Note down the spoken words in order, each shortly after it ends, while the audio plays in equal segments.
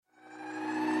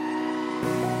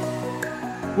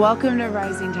Welcome to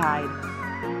Rising Tide,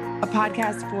 a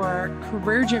podcast for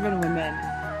career-driven women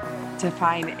to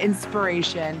find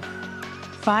inspiration,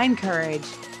 find courage,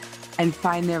 and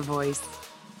find their voice.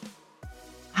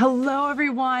 Hello,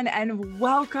 everyone, and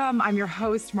welcome. I'm your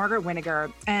host, Margaret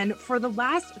Winiger. And for the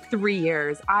last 3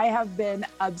 years, I have been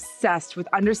obsessed with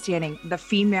understanding the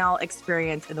female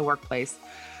experience in the workplace,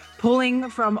 pulling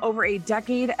from over a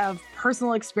decade of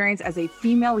personal experience as a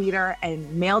female leader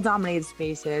in male-dominated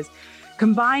spaces,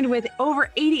 combined with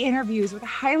over 80 interviews with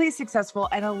highly successful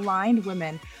and aligned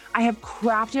women. I have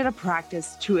crafted a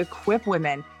practice to equip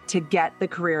women to get the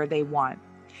career they want.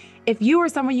 If you or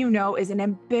someone you know is an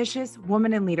ambitious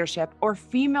woman in leadership or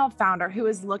female founder who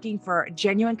is looking for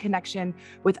genuine connection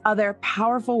with other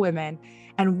powerful women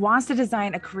and wants to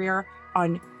design a career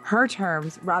on her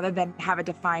terms rather than have it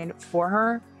defined for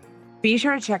her, be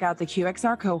sure to check out the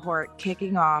QXR cohort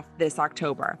kicking off this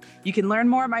October. You can learn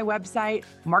more at my website,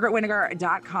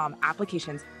 margaretwiniger.com.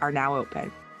 Applications are now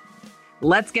open.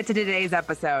 Let's get to today's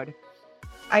episode.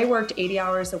 I worked 80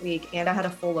 hours a week and I had a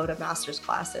full load of master's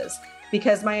classes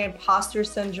because my imposter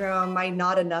syndrome, my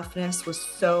not enoughness was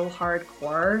so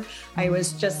hardcore. I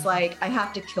was just like, I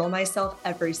have to kill myself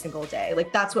every single day.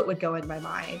 Like that's what would go in my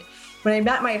mind. When I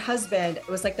met my husband, it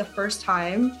was like the first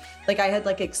time like I had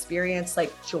like experienced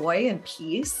like joy and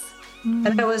peace.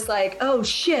 And I was like, oh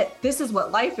shit, this is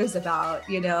what life is about,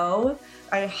 you know?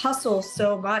 I hustle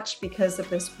so much because of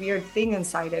this weird thing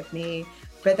inside of me.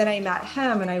 But then I met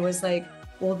him and I was like,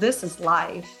 well, this is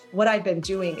life. What I've been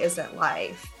doing isn't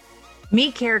life.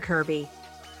 Meet Kirby.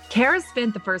 Kara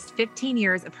spent the first 15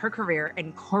 years of her career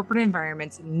in corporate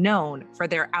environments known for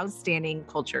their outstanding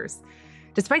cultures.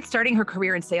 Despite starting her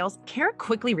career in sales, Kara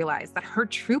quickly realized that her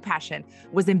true passion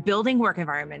was in building work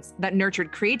environments that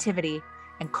nurtured creativity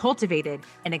and cultivated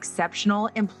an exceptional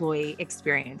employee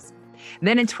experience.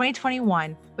 Then in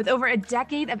 2021, with over a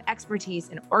decade of expertise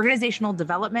in organizational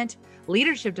development,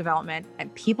 leadership development,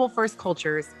 and people-first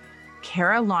cultures,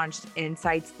 Kara launched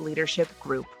Insights Leadership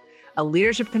Group, a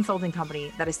leadership consulting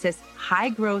company that assists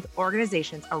high-growth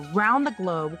organizations around the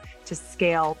globe to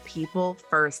scale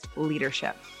people-first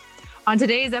leadership. On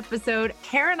today's episode,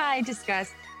 Kara and I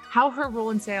discuss how her role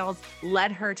in sales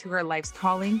led her to her life's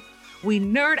calling. We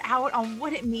nerd out on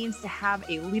what it means to have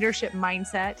a leadership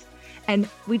mindset, and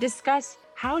we discuss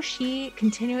how she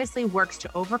continuously works to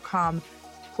overcome,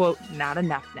 quote, not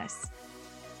enoughness.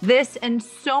 This and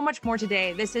so much more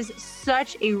today. This is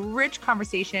such a rich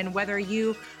conversation, whether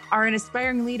you are an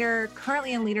aspiring leader,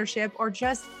 currently in leadership, or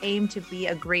just aim to be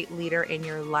a great leader in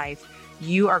your life.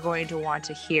 You are going to want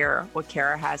to hear what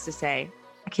Kara has to say.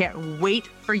 I can't wait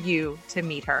for you to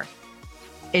meet her.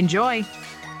 Enjoy.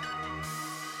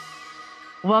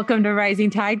 Welcome to Rising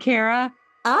Tide, Kara.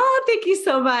 Oh, thank you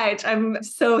so much. I'm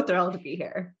so thrilled to be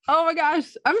here. Oh my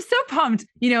gosh, I'm so pumped.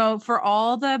 You know, for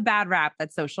all the bad rap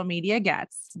that social media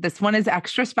gets, this one is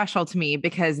extra special to me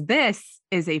because this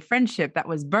is a friendship that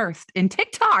was birthed in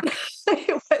TikTok.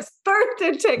 It was birthed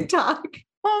in TikTok.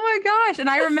 Oh my gosh. And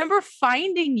I remember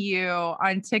finding you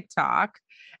on TikTok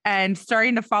and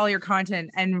starting to follow your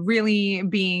content and really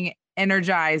being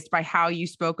energized by how you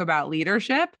spoke about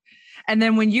leadership. And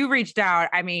then when you reached out,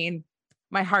 I mean,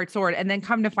 my heart soared. And then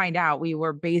come to find out, we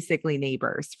were basically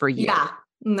neighbors for years. Yeah,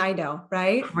 I know,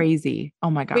 right? Crazy. Oh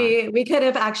my God. We could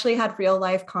have actually had real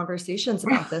life conversations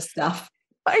about this stuff.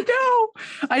 I know.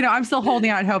 I'm still holding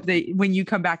out hope that when you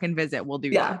come back and visit, we'll do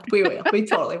that. Yeah, we will. We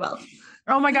totally will.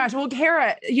 Oh my gosh. Well,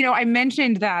 Kara, you know, I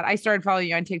mentioned that I started following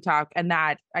you on TikTok and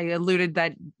that I alluded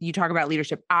that you talk about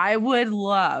leadership. I would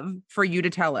love for you to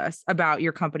tell us about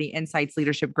your company, Insights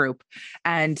Leadership Group,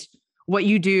 and what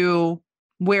you do,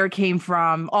 where it came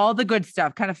from, all the good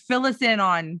stuff. Kind of fill us in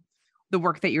on the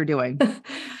work that you're doing.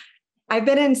 I've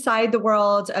been inside the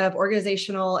world of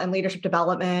organizational and leadership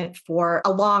development for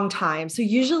a long time. So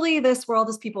usually this world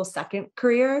is people's second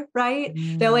career, right?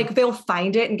 They'll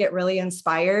find it and get really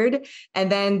inspired.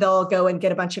 And then they'll go and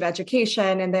get a bunch of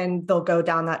education. And then they'll go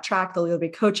down that track. They'll either be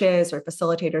coaches or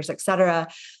facilitators, et cetera.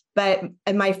 But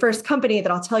in my first company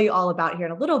that I'll tell you all about here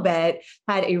in a little bit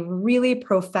had a really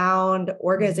profound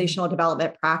organizational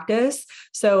development practice.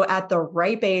 So at the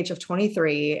ripe age of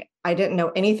 23, I didn't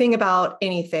know anything about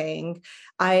anything.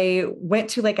 I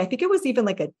went to I think it was even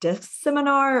like a DISC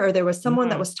seminar, or there was someone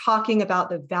that was talking about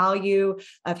the value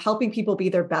of helping people be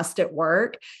their best at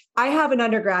work. I have an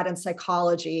undergrad in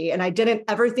psychology and I didn't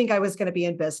ever think I was going to be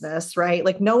in business, right?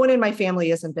 Like no one in my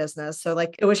family is in business. So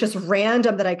it was just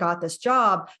random that I got this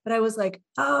job, but I was like,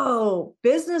 oh,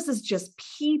 business is just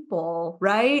people,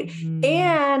 right?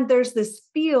 And there's this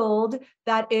field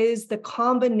that is the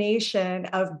combination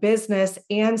of business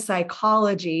and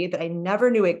psychology that I never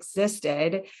knew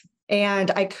existed.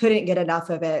 and I couldn't get enough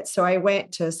of it. So I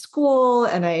went to school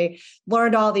and I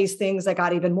learned all these things. I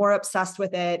got even more obsessed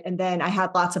with it. And then I had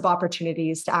lots of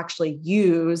opportunities to actually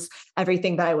use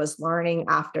everything that I was learning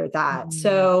after that.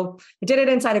 So I did it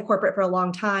inside of corporate for a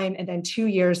long time. And then 2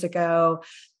 years ago,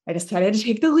 I decided to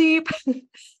take the leap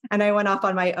and I went off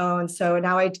on my own. So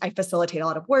now I facilitate a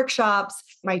lot of workshops.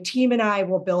 My team and I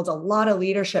will build a lot of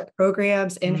leadership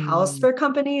programs in-house for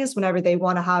companies whenever they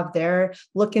want to have their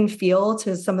look and feel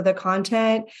to some of the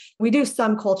content. We do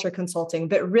some culture consulting,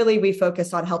 but really we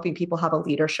focus on helping people have a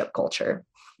leadership culture.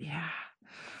 Yeah.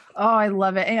 Oh, I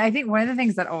love it. And I think one of the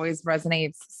things that always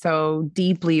resonates so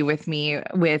deeply with me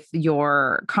with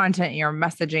your content, your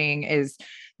messaging is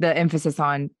the emphasis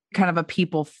on kind of a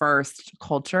people first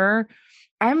culture.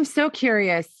 I'm so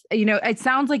curious, it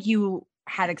sounds like you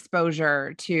had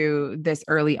exposure to this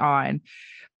early on.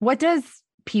 What does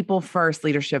people first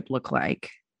leadership look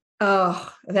like?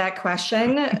 Oh, that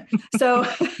question. So,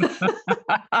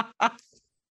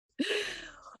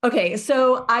 okay.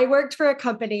 So I worked for a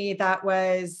company that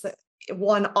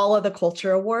won all of the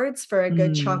culture awards for a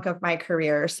good chunk of my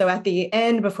career. So at the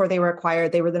end, before they were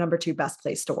acquired, they were the number 2 best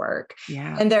place to work.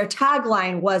 Yeah. And their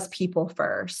tagline was people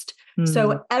first.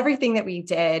 So everything that we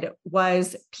did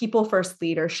was people first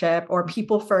leadership or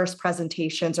people first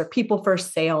presentations or people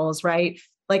first sales, right?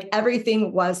 Like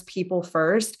everything was people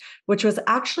first, which was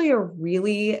actually a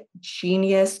really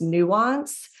genius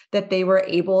nuance that they were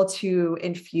able to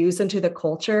infuse into the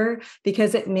culture,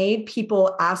 because it made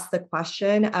people ask the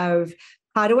question of,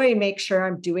 how do I make sure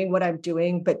I'm doing what I'm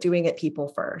doing, but doing it people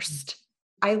first?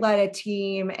 I led a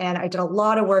team and I did a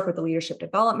lot of work with the leadership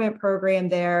development program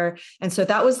there. And so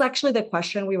that was actually the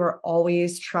question we were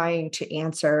always trying to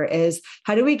answer is,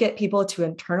 how do we get people to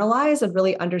internalize and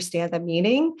really understand the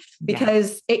meaning?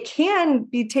 Because it can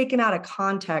be taken out of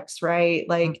context, right?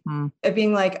 Like it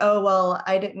being like, oh, well,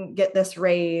 I didn't get this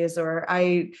raise or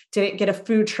I didn't get a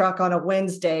food truck on a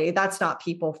Wednesday. That's not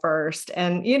people first.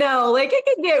 And, like it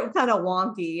can get kind of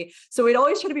wonky. So we'd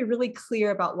always try to be really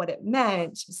clear about what it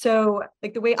meant. So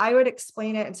like the way I would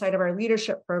explain it inside of our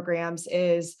leadership programs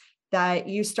is that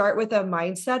you start with a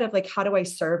mindset of like, how do I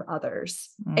serve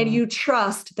others? And you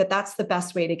trust that that's the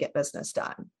best way to get business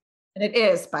done. And it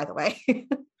is, by the way.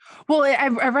 Well,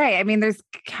 right. I mean, there's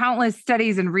countless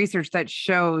studies and research that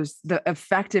shows the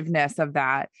effectiveness of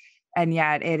that. And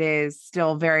yet it is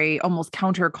still very almost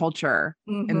counterculture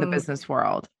in the business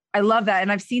world. I love that.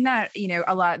 And I've seen that,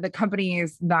 a lot of the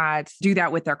companies that do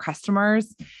that with their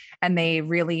customers, and they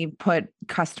really put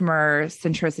customer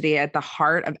centricity at the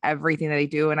heart of everything that they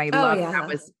do. And I love that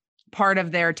was part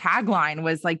of their tagline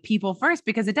was like people first,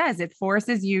 because it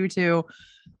forces you to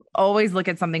always look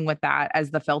at something with that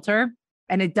as the filter.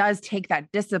 And it does take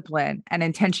that discipline and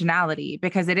intentionality,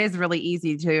 because it is really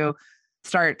easy to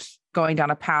start going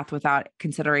down a path without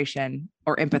consideration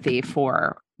or empathy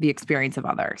for the experience of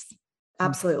others.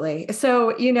 Absolutely. So,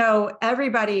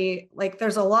 everybody, like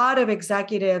there's a lot of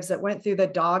executives that went through the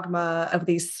dogma of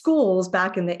these schools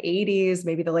back in the 80s,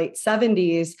 maybe the late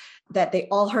 70s, that they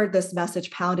all heard this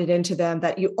message pounded into them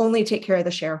that you only take care of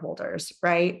the shareholders,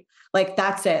 right? Like,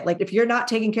 that's it. Like, if you're not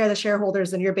taking care of the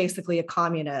shareholders, then you're basically a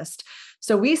communist.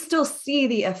 So we still see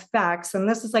the effects, and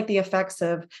this is like the effects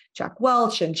of Jack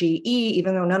Welch and GE,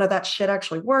 even though none of that shit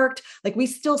actually worked. Like we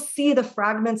still see the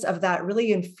fragments of that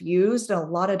really infused in a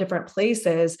lot of different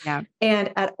places. Yeah.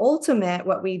 And at Ultimate,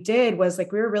 what we did was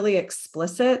like, we were really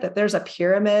explicit that there's a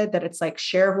pyramid, that it's like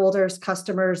shareholders,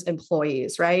 customers,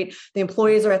 employees, right? The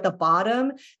employees are at the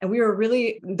bottom. And we were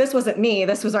really, this wasn't me,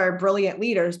 this was our brilliant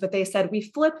leaders, but they said, we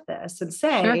flip this and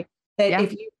say, that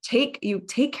if you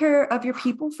take care of your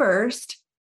people first,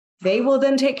 they will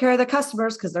then take care of the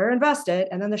customers because they're invested.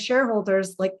 And then the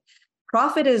shareholders, like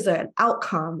profit is an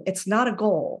outcome. It's not a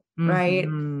goal, right?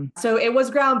 So it was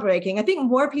groundbreaking. I think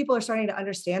more people are starting to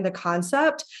understand the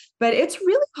concept, but it's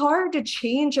really hard to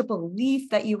change a belief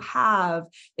that you have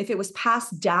if it was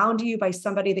passed down to you by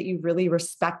somebody that you really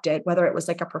respected, whether it was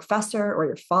like a professor or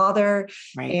your father.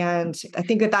 Right. And I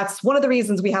think that that's one of the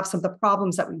reasons we have some of the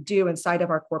problems that we do inside of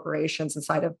our corporations,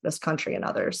 inside of this country and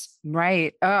others.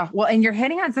 Right. Well, and you're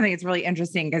hitting on something that's really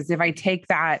interesting, because if I take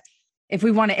that, if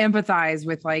we want to empathize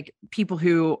with like people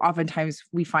who oftentimes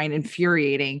we find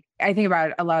infuriating, I think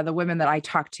about a lot of the women that I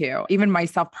talk to, even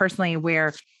myself personally,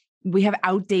 where we have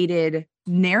outdated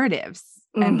narratives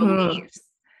and beliefs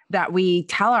that we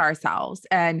tell ourselves,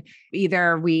 and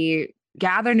either we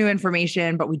gather new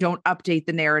information, but we don't update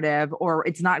the narrative, or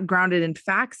it's not grounded in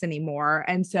facts anymore.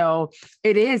 And so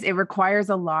it requires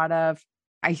a lot of,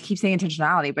 I keep saying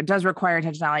intentionality, but it does require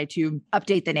intentionality to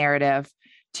update the narrative,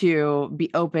 to be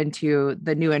open to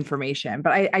the new information.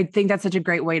 But I think that's such a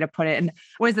great way to put it. And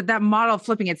what is it, that model of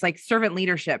flipping? It's like servant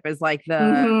leadership is like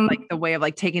the way of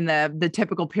like taking the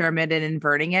typical pyramid and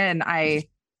inverting it. And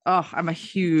I'm a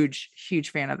huge,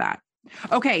 huge fan of that.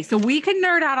 Okay. So we can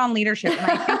nerd out on leadership,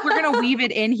 and I think we're going to weave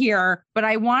it in here, but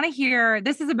I want to hear,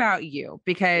 this is about you,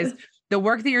 because the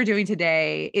work that you're doing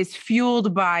today is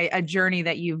fueled by a journey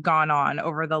that you've gone on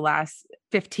over the last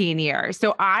 15 years.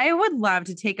 So I would love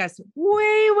to take us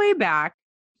way, way back.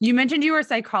 You mentioned you were a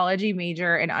psychology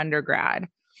major in undergrad,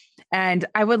 and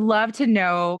I would love to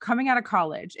know, coming out of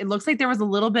college, it looks like there was a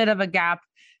little bit of a gap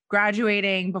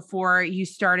graduating before you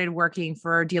started working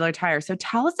for Dealer Tire. So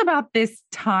tell us about this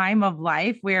time of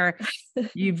life where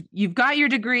you've got your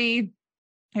degree,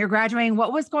 you're graduating.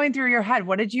 What was going through your head?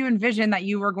 What did you envision that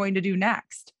you were going to do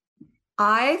next?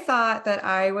 I thought that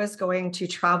I was going to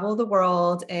travel the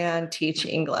world and teach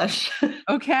English.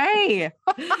 Okay.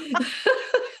 So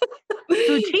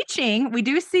teaching, we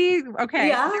do see, okay,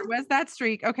 yeah. So there was that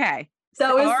streak. Okay.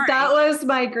 That was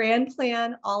my grand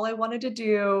plan. All I wanted to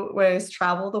do was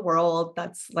travel the world.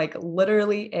 That's like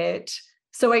literally it.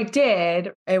 So I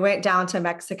did. I went down to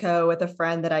Mexico with a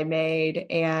friend that I made,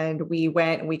 and we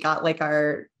went and we got like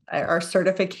our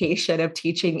certification of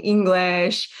teaching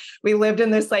English. We lived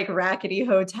in this like rackety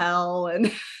hotel,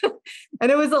 and and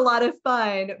it was a lot of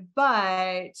fun.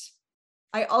 But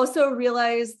I also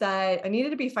realized that I needed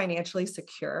to be financially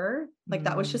secure. Like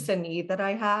that was just a need that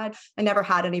I had. I never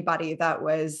had anybody that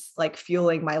was like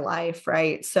fueling my life,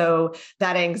 right? So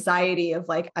that anxiety of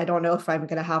like, I don't know if I'm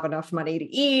going to have enough money to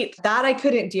eat, that I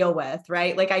couldn't deal with,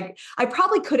 right? Like I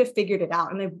probably could have figured it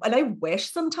out. And I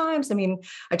wish sometimes, I mean,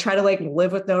 I try to like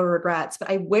live with no regrets, but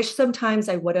I wish sometimes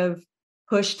I would have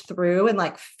pushed through and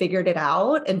like figured it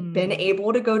out and been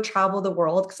able to go travel the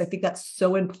world. Cause I think that's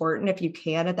so important if you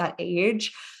can at that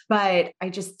age, but I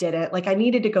just didn't. Like I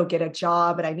needed to go get a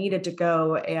job, and I needed to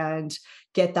go and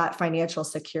get that financial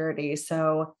security.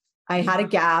 So I had a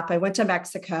gap. I went to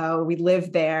Mexico, we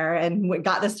lived there, and we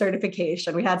got the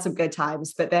certification. We had some good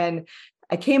times, but then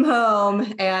I came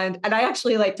home and I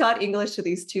actually like taught English to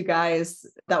these two guys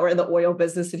that were in the oil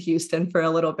business in Houston for a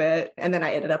little bit. And then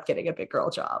I ended up getting a big girl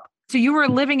job. So you were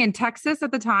living in Texas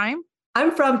at the time?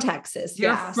 I'm from Texas.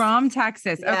 You're from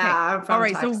Texas. Yeah, okay. I'm from All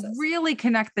right. Texas. So really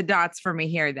connect the dots for me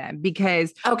here then,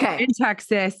 because in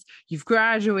Texas, you've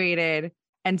graduated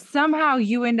and somehow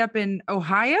you end up in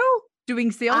Ohio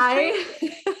doing sales training?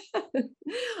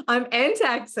 I'm in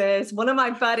Texas. One of my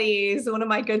buddies, one of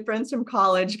my good friends from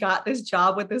college got this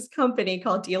job with this company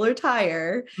called Dealer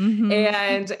Tire.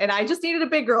 And I just needed a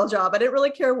big girl job. I didn't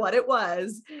really care what it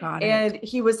was. And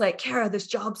he was like, Kara, this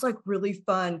job's like really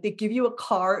fun. They give you a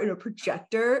car and a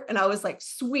projector. And I was like,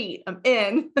 sweet, I'm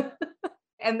in.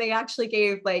 And they actually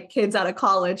gave like kids out of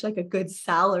college, like a good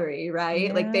salary, right?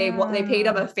 Yeah. Like they paid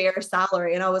them a fair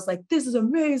salary. And I was like, this is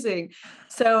amazing.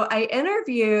 So I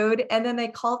interviewed, and then they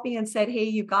called me and said, hey,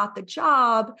 you got the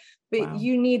job, but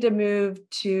you need to move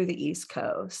to the East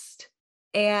Coast.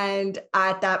 And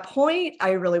at that point,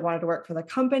 I really wanted to work for the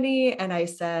company. And I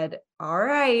said, all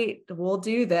right, we'll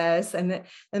do this. And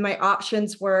then my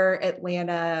options were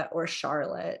Atlanta or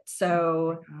Charlotte.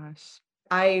 So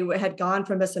I had gone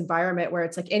from this environment where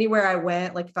it's like anywhere I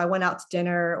went, like if I went out to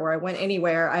dinner or I went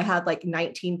anywhere, I had like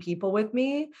 19 people with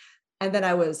me. And then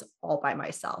I was all by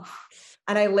myself.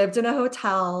 And I lived in a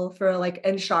hotel for like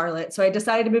in Charlotte. So I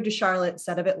decided to move to Charlotte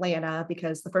instead of Atlanta,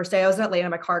 because the first day I was in Atlanta,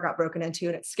 my car got broken into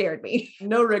and it scared me.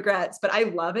 No regrets, but I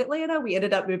love Atlanta. We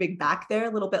ended up moving back there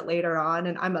a little bit later on.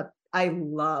 And I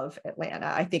love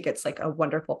Atlanta. I think it's like a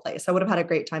wonderful place. I would have had a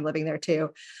great time living there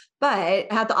too, but I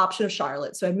had the option of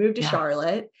Charlotte. So I moved to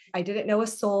Charlotte. I didn't know a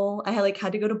soul. I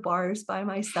had to go to bars by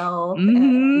myself.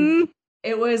 And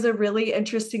it was a really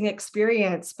interesting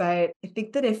experience, but I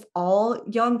think that if all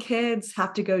young kids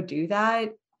have to go do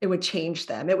that, it would change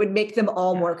them. It would make them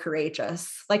all more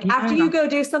courageous. Like after you go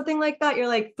do something like that, you're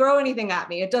like, throw anything at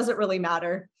me. It doesn't really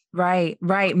matter. Right.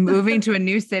 Moving to a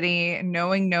new city,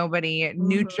 knowing nobody,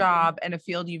 new job in a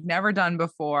field you've never done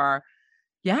before.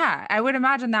 Yeah. I would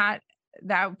imagine that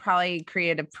would probably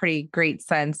create a pretty great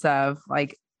sense of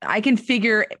like, I can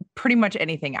figure pretty much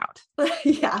anything out.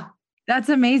 Yeah. That's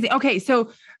amazing. Okay.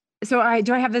 So do I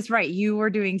have this right? You were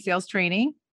doing sales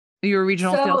training. You were a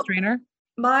regional sales trainer.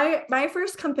 My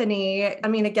first company, I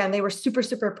mean, again, they were super,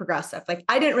 super progressive. Like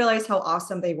I didn't realize how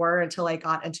awesome they were until I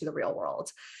got into the real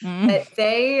world. But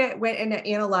they went and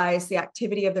analyzed the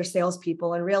activity of their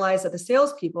salespeople and realized that the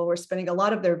salespeople were spending a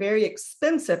lot of their very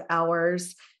expensive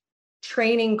hours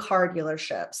training car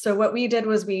dealerships. So what we did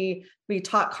was we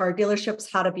taught car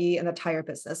dealerships how to be in the tire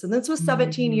business. And this was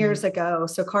 17 years ago.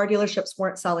 So car dealerships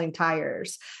weren't selling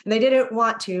tires, and they didn't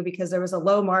want to because there was a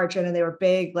low margin and they were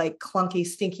big, like clunky,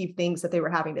 stinky things that they were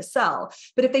having to sell.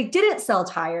 But if they didn't sell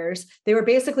tires, they were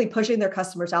basically pushing their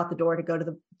customers out the door to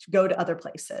go to other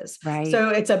places. Right. So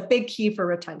it's a big key for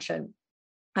retention.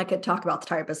 I could talk about the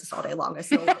tire business all day long. I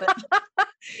still love it.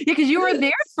 Yeah, because you were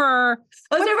there for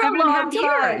I was there for a long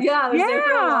time. Yeah, I was there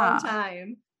for a long Yeah.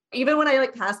 time. Even when I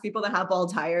like pass people that have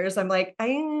bald tires, I'm like,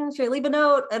 should I leave a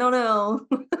note? I don't know.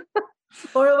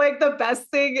 Or like the best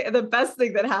thing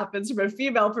that happens from a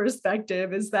female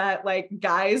perspective is that like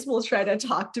guys will try to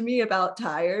talk to me about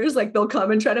tires. Like they'll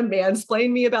come and try to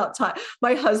mansplain me about tires.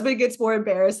 My husband gets more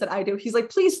embarrassed than I do. He's like,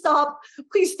 please stop.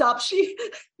 She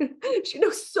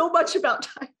knows so much about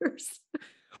tires.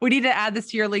 We need to add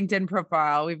this to your LinkedIn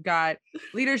profile. We've got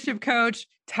leadership coach,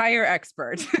 tire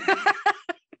expert.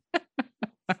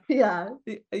 Yeah,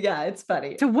 it's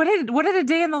funny. So what did a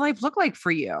day in the life look like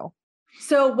for you?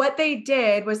 So what they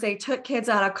did was they took kids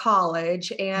out of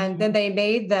college and then they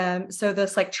made them, so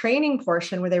this like training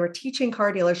portion where they were teaching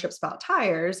car dealerships about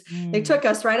tires, they took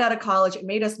us right out of college and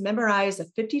made us memorize a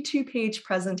 52-page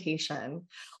presentation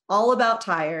all about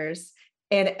tires.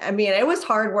 And I mean, it was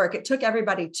hard work. It took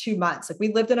everybody 2 months. Like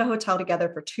we lived in a hotel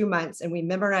together for 2 months and we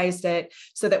memorized it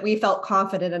so that we felt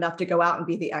confident enough to go out and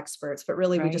be the experts. But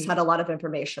really, we just had a lot of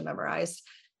information memorized.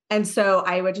 And so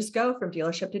I would just go from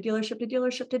dealership to dealership to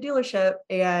dealership to dealership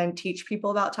and teach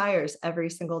people about tires every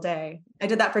single day. I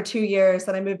did that for 2 years.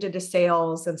 Then I moved into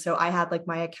sales. And so I had like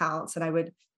my accounts and I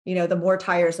would, the more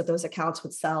tires that those accounts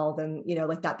would sell, then,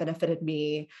 like that benefited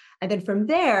me. And then from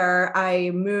there,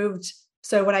 I moved.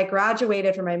 So when I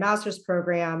graduated from my master's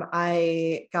program,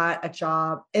 I got a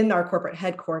job in our corporate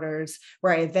headquarters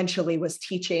where I eventually was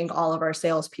teaching all of our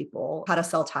salespeople how to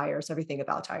sell tires, everything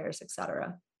about tires, et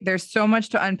cetera. There's so much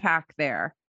to unpack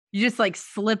there. You just like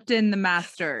slipped in the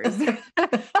masters.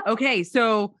 Okay.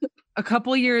 So a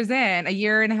couple years in, a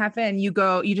year and a half in, you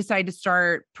decide to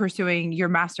start pursuing your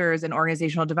master's in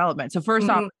organizational development. So first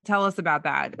off, tell us about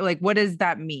that. Like, what does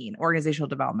that mean? Organizational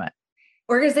development.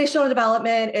 Organizational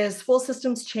development is full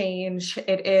systems change.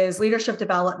 It is leadership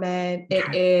development.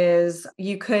 It is,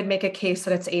 you could make a case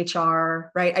that it's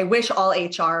HR, right? I wish all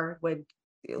HR would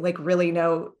like really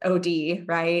know OD,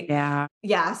 right? Yeah.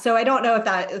 Yeah. So I don't know if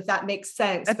that makes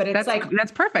sense, but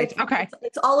that's perfect. Okay.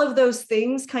 It's all of those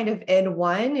things kind of in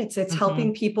one. It's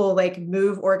helping people like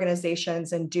move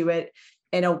organizations and do it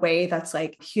in a way that's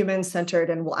like human-centered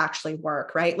and will actually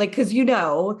work, right? Like, cause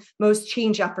most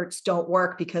change efforts don't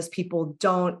work because people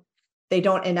don't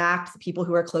enact the people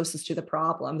who are closest to the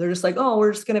problem. They're just like, oh,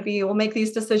 we'll make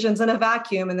these decisions in a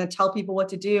vacuum and then tell people what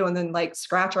to do. And then like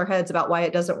scratch our heads about why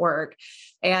it doesn't work.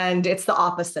 And it's the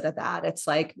opposite of that. It's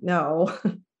like, no,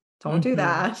 don't do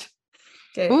that.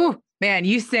 Okay. Ooh, man,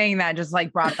 you saying that just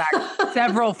like brought back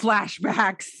several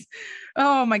flashbacks.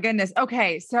 Oh my goodness.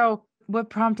 Okay. So what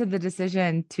prompted the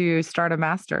decision to start a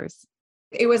master's?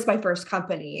 It was my first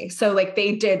company. So like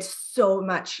they did so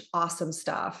much awesome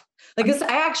stuff. Like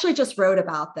I actually just wrote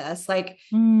about this. Like,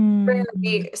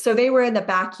 so they were in the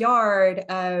backyard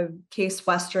of Case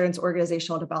Western's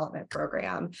organizational development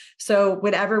program. So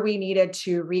whenever we needed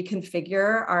to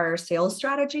reconfigure our sales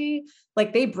strategy,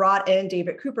 like they brought in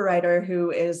David Cooperrider,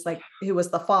 who was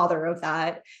the father of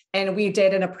that. And we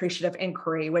did an appreciative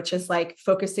inquiry, which is like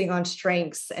focusing on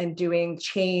strengths and doing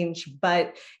change,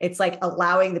 but it's like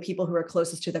allowing the people who are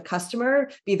closest to the customer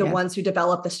be the ones who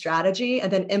develop the strategy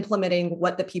and then implementing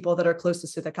what the people that are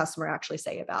closest to the customer actually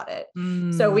say about it.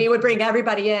 So we would bring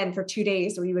everybody in for 2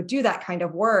 days. We would do that kind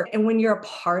of work. And when you're a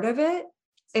part of it,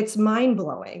 it's mind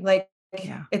blowing. Like,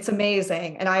 it's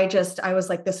amazing. And I was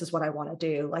like, this is what I want to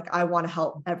do. Like, I want to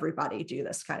help everybody do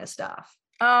this kind of stuff.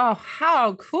 Oh,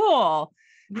 how cool.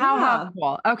 How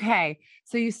cool. Okay.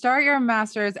 So you start your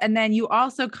master's and then you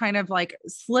also kind of like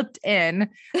slipped in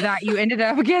that you ended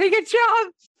up getting a job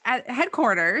at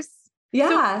headquarters.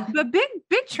 Yeah. So the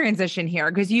big transition here,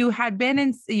 because you had been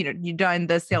in, you'd done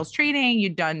the sales training,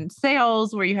 you'd done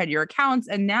sales where you had your accounts,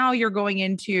 and now you're going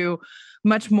into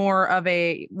much more of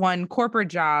one corporate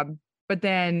job. But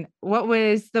then what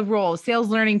was the role? Sales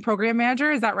learning program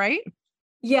manager. Is that right?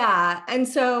 Yeah. And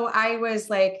so I was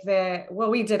like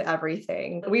we did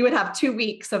everything. We would have 2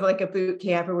 weeks of like a boot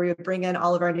camp where we would bring in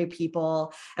all of our new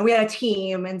people and we had a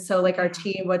team. And so like our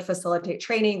team would facilitate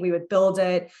training, we would build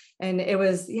it. And it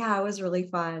was really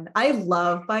fun. I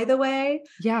love, by the way,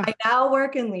 I now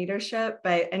work in leadership,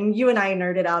 and you and I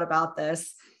nerded out about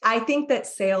this. I think that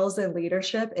sales and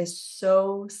leadership is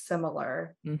so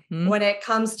similar when it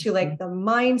comes to like the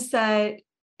mindset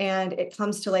And it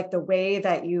comes to like the way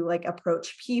that you like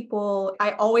approach people.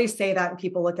 I always say that and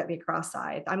people look at me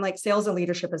cross-eyed. I'm like, sales and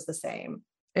leadership is the same.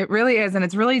 It really is. And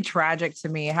it's really tragic to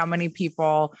me how many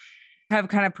people have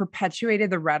kind of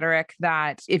perpetuated the rhetoric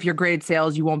that if you're great at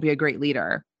sales, you won't be a great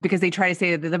leader, because they try to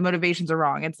say that the motivations are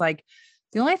wrong. It's like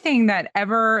the only thing that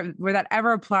ever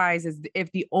applies is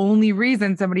if the only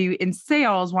reason somebody in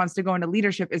sales wants to go into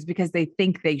leadership is because they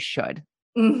think they should.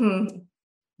 Mm-hmm.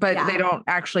 But Yeah. they don't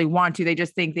actually want to. They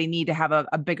just think they need to have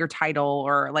a bigger title,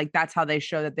 or like that's how they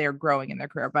show that they're growing in their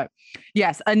career. But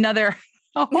yes, a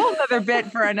whole other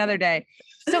bit for another day.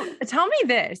 So tell me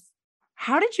this.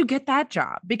 How did you get that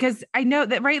job? Because I know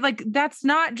that, right? Like that's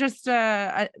not just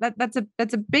that's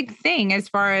a big thing as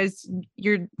far as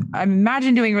I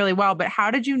imagine doing really well, but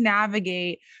how did you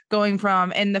navigate going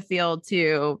from in the field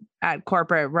to at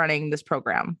corporate running this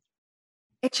program?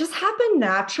 It just happened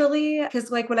naturally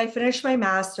because like when I finished my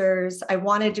master's, I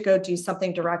wanted to go do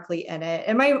something directly in it.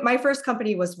 And my first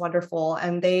company was wonderful.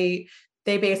 And they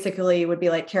basically would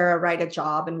be like, Kara, write a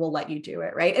job and we'll let you do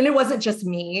it. Right. And it wasn't just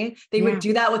me. They would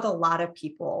do that with a lot of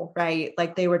people. Right.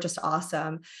 Like they were just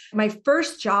awesome. My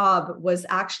first job was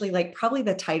actually like probably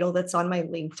the title that's on my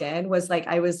LinkedIn was like,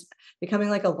 I was becoming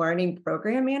like a learning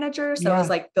program manager. So I was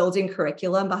like building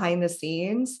curriculum behind the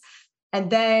scenes. And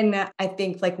then I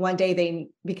think like one day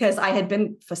because I had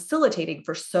been facilitating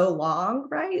for so long,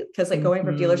 right? Because like going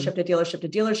from dealership to dealership to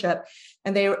dealership.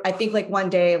 And I think like one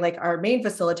day, like our main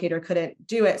facilitator couldn't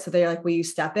do it. So they're like, will you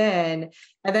step in?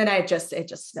 And then it just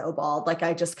snowballed. Like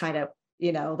I just kind of,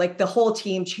 like the whole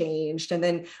team changed. And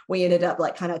then we ended up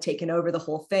like kind of taking over the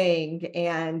whole thing.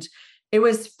 And it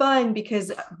was fun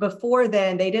because before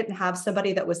then they didn't have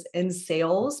somebody that was in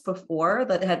sales before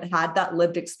that had that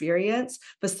lived experience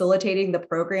facilitating the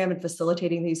program and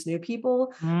facilitating these new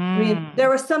people. I mean, there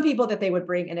were some people that they would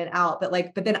bring in and out,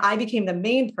 but then I became the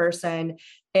main person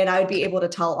and I would be able to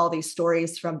tell all these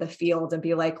stories from the field and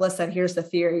be like, listen, here's the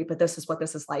theory, but this is what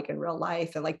this is like in real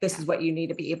life. And like, this is what you need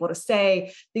to be able to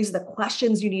say. These are the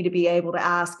questions you need to be able to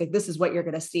ask. Like, this is what you're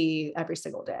going to see every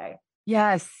single day.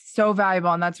 Yes, so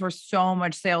valuable. And that's where so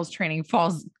much sales training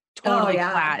falls totally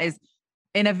flat is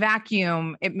in a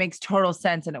vacuum. It makes total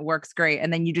sense and it works great.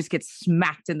 And then you just get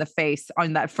smacked in the face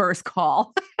on that first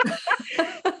call.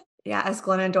 Yeah. As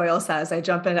Glennon Doyle says, I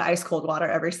jump into ice cold water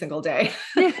every single day.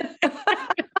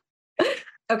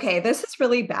 Okay. This is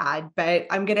really bad, but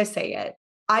I'm going to say it.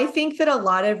 I think that a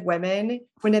lot of women,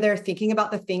 when they're thinking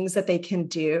about the things that they can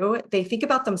do, they think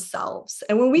about themselves.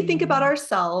 And when we think about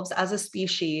ourselves as a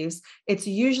species, it's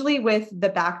usually with the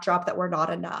backdrop that we're not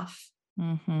enough.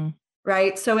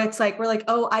 Right. So it's like, we're like,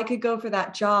 oh, I could go for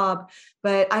that job,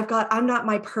 but I'm not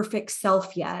my perfect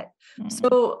self yet.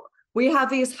 So we have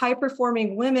these high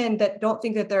performing women that don't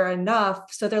think that they're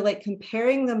enough. So they're like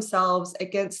comparing themselves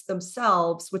against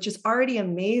themselves, which is already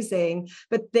amazing,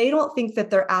 but they don't think that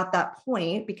they're at that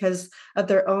point because of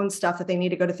their own stuff that they need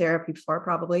to go to therapy for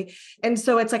probably. And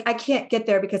so it's like, I can't get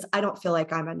there because I don't feel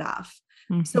like I'm enough.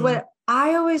 So what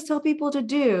I always tell people to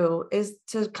do is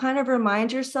to kind of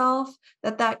remind yourself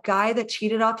that guy that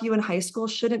cheated off you in high school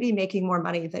shouldn't be making more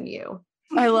money than you.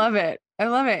 I love it.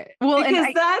 Well,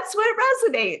 because that's what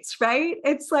resonates, right?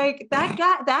 It's like that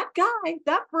guy,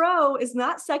 that bro is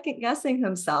not second guessing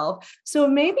himself. So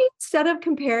maybe instead of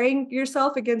comparing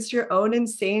yourself against your own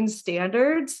insane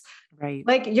standards, right?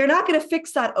 Like you're not going to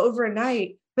fix that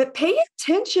overnight, but pay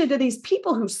attention to these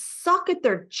people who suck at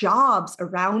their jobs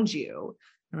around you,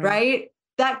 right?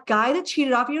 That guy that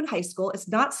cheated off you in high school is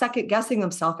not second guessing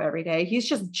himself every day. He's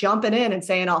just jumping in and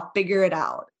saying, I'll figure it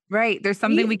out. Right. There's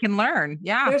something we can learn.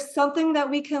 Yeah. There's something that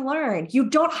we can learn. You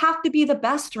don't have to be the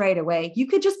best right away. You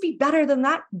could just be better than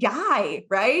that guy,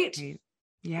 right?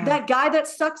 Yeah. That guy that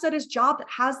sucks at his job, that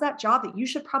has that job that you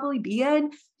should probably be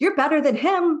in. You're better than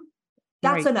him.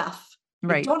 That's enough.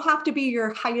 Right. You don't have to be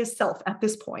your highest self at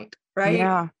this point, right?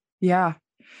 Yeah. Yeah.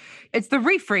 It's the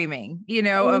reframing,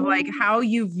 of like how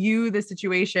you view the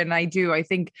situation. I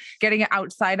think getting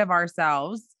outside of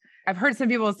ourselves. I've heard some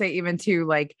people say even too,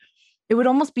 like, it would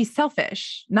almost be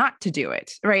selfish not to do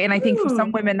it. Right. And I think for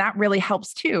some women that really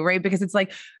helps too, right? Because it's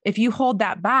like, if you hold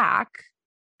that back,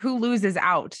 who loses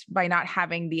out by not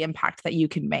having the impact that you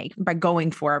can make by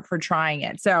going for it, for trying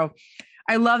it. So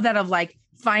I love that of like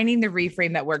finding the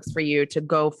reframe that works for you to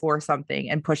go for something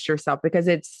and push yourself, because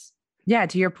it's,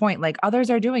 to your point, like others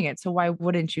are doing it. So why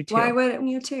wouldn't you too? Why wouldn't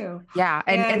you too? Yeah.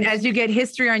 And as you get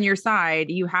history on your side,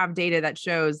 you have data that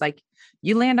shows like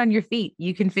you land on your feet,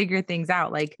 you can figure things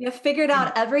out. Like you figured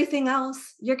out everything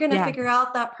else. You're going to figure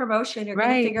out that promotion. You're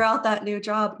going to figure out that new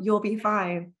job. You'll be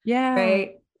fine. Yeah.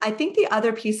 Right. I think the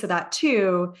other piece of that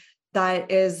too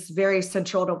that is very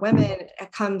central to women.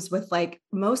 It comes with like,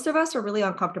 most of us are really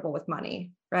uncomfortable with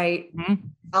money, right? Mm-hmm.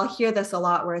 I'll hear this a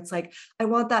lot where it's like, I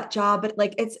want that job, but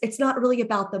like, it's not really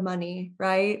about the money,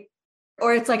 right?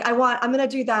 Or it's like, I'm going to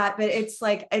do that, but it's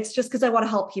like, it's just because I want to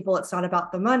help people. It's not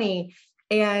about the money.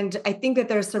 And I think that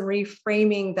there's some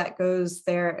reframing that goes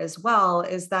there as well,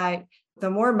 is that the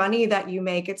more money that you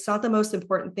make, it's not the most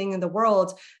important thing in the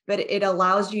world, but it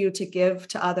allows you to give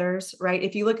to others, right?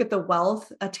 If you look at the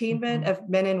wealth attainment of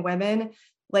men and women,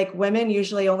 like women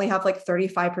usually only have like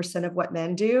 35% of what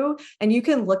men do. And you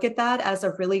can look at that as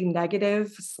a really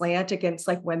negative slant against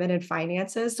like women in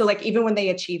finances. So like, even when they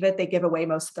achieve it, they give away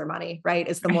most of their money, right?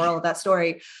 Is the moral of that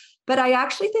story. But I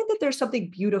actually think that there's something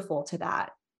beautiful to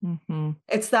that. Mm-hmm.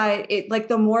 It's that like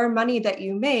the more money that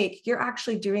you make, you're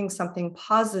actually doing something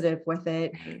positive with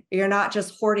it. You're not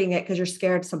just hoarding it because you're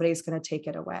scared somebody's going to take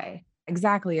it away.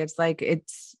 Exactly. It's like,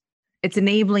 it's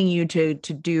enabling you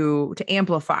to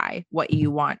amplify what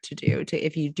you want to do,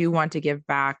 if you do want to give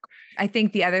back. I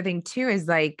think the other thing too is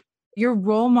like, you're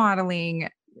role modeling,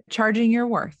 charging your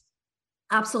worth.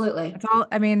 Absolutely. That's all.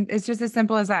 I mean, it's just as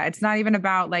simple as that. It's not even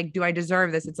about like, do I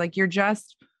deserve this? It's like, you're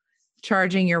just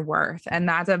charging your worth. And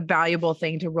that's a valuable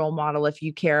thing to role model if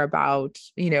you care about,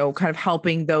 kind of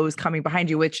helping those coming behind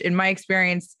you, which in my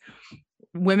experience,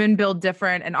 women build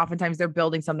different, and oftentimes they're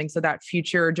building something so that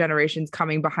future generations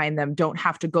coming behind them don't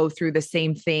have to go through the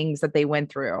same things that they went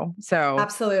through. So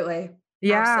absolutely.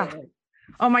 Yeah. Absolutely.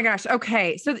 Oh my gosh.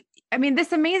 Okay. So, I mean,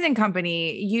 this amazing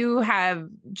company, you have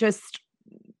just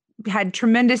had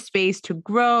tremendous space to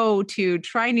grow, to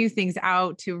try new things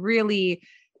out, to really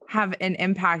have an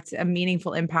impact, a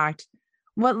meaningful impact.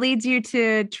 What leads you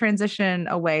to transition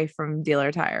away from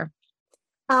Dealer Tire?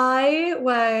 I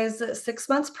was 6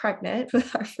 months pregnant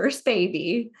with our first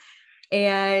baby,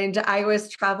 and I was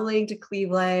traveling to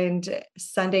Cleveland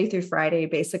Sunday through Friday,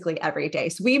 basically every day.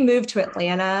 So we moved to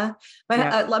Atlanta.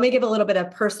 Let me give a little bit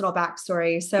of personal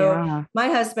backstory. So my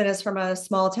husband is from a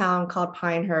small town called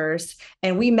Pinehurst,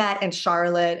 and we met in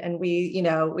Charlotte, and we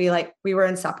were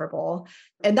inseparable.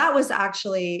 And that was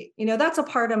actually, that's a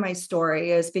part of my story,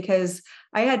 is because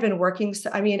I had been working.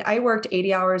 I worked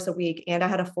 80 hours a week, and I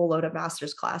had a full load of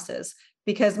master's classes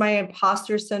because my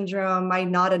imposter syndrome, my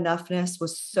not enoughness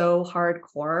was so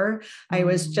hardcore. I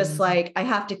was just like, I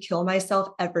have to kill myself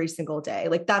every single day.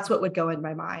 Like, that's what would go in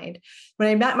my mind. When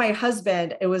I met my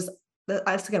husband, I was going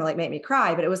to like make me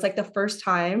cry, but it was like the first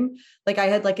time like I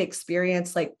had like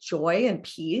experienced like joy and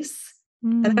peace.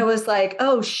 And I was like,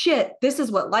 oh shit, this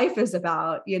is what life is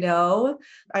about.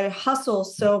 I hustle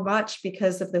so much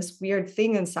because of this weird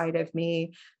thing inside of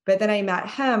me. But then I met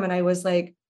him and I was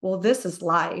like, well, this is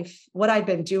life. What I've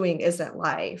been doing isn't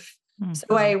life. Mm-hmm.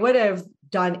 So I would have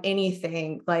done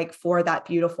anything like for that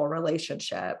beautiful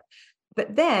relationship.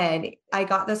 But then I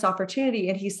got this opportunity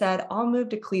and he said, I'll move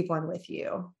to Cleveland with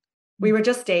you. We were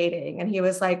just dating and he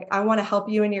was like, I want to help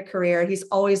you in your career. He's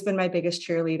always been my biggest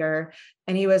cheerleader.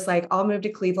 And he was like, I'll move to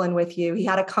Cleveland with you. He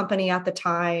had a company at the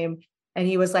time and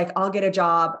he was like, I'll get a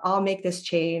job. I'll make this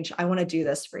change. I want to do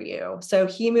this for you. So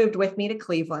he moved with me to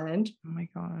Cleveland. Oh my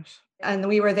gosh. And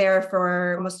we were there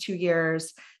for almost 2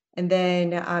 years. And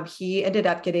then he ended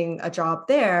up getting a job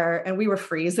there and we were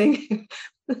freezing.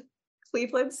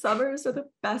 Cleveland summers are the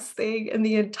best thing in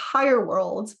the entire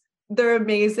world. They're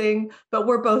amazing, but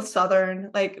we're both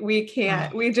Southern. Like we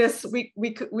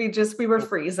were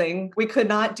freezing. We could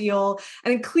not deal.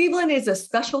 And Cleveland is a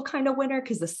special kind of winter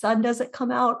because the sun doesn't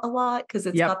come out a lot because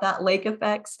it's got that lake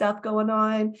effect stuff going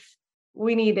on.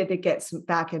 We needed to get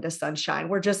back into sunshine.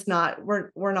 We're not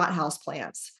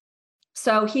houseplants.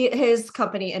 So his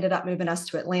company ended up moving us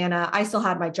to Atlanta. I still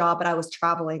had my job, but I was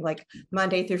traveling like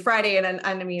Monday through Friday. And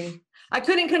I mean, I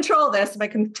couldn't control this. My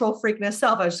control freakness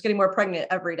self. I was just getting more pregnant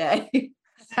every day.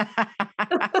 And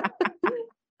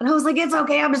I was like, it's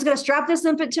okay. I'm just going to strap this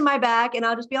infant to my back and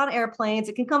I'll just be on airplanes.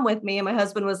 It can come with me. And my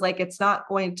husband was like, it's not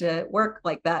going to work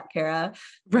like that, Kara.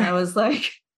 Right. And I was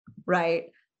like, right.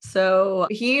 So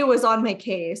he was on my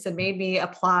case and made me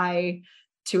apply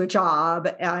to a job.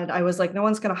 And I was like, no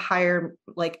one's going to hire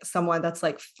like someone that's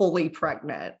like fully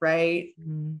pregnant. Right.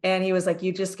 Mm-hmm. And he was like,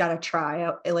 you just got to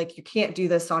try. Like, you can't do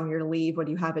this on your leave when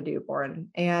you have a newborn.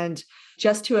 And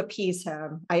just to appease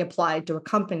him, I applied to a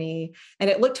company and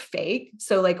it looked fake.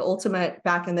 So like Ultimate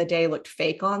back in the day looked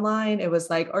fake online. It was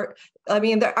like, our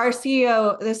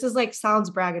CEO, this is like, sounds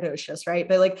braggadocious, right?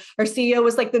 But like our CEO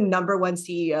was like the number one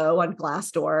CEO on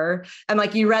Glassdoor. And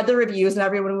like, you read the reviews and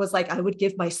everyone was like, I would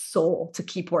give my soul to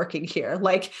keep keep working here.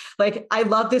 Like I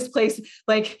love this place.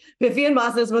 Like Vivian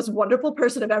Moss is the most wonderful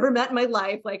person I've ever met in my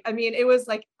life. Like, I mean, it was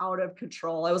like out of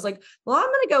control. I was like, well, I'm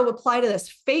going to go apply to this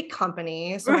fake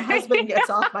company. So my husband gets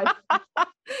off my,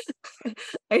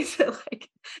 I said like,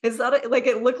 it's not like,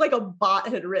 it looked like a bot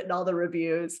had written all the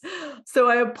reviews. So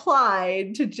I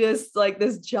applied to just like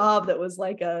this job that was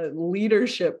like a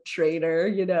leadership trainer,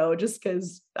 you know, just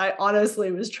because I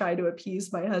honestly was trying to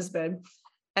appease my husband.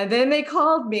 And then they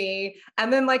called me,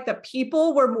 and then like the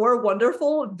people were more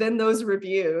wonderful than those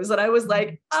reviews. And I was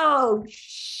like, oh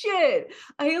shit,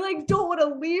 I like don't want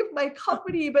to leave my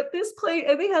company, but this place,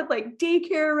 and they had like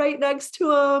daycare right next to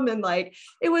them. And like,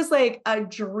 it was like a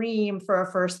dream for a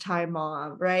first time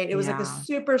mom, right? It was like a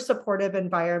super supportive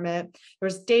environment. There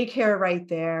was daycare right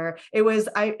there. It was,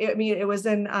 I mean, it was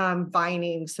in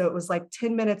Vining. So it was like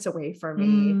 10 minutes away from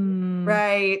me.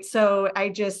 Right. So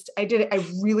I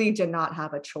really did not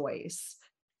have a choice.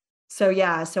 So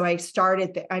yeah, so I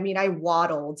started, I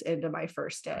waddled into my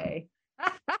first day.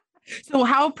 So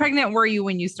how pregnant were you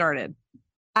when you started?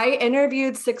 I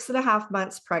interviewed 6.5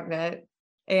 months pregnant.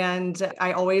 And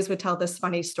I always would tell this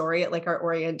funny story at like our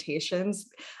orientations.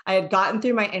 I had gotten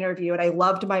through my interview and I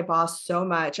loved my boss so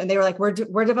much. And they were like,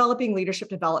 we're developing leadership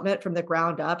development from the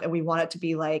ground up. And we want it to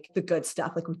be like the good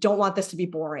stuff. Like, we don't want this to be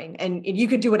boring and you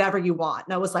could do whatever you want.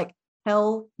 And I was like,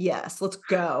 hell yes, let's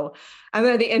go. And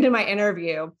then at the end of my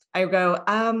interview, I go,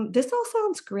 this all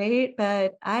sounds great,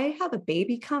 but I have a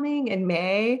baby coming in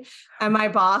May. And my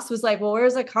boss was like, well,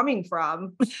 where's it coming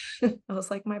from? I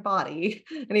was like, my body.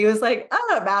 And he was like, oh,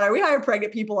 it doesn't matter. We hire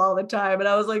pregnant people all the time. And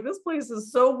I was like, this place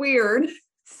is so weird.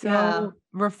 So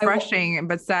refreshing,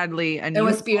 but sadly unusual.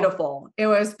 It was beautiful. It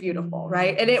was beautiful.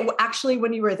 Right. And it actually,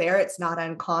 when you were there, it's not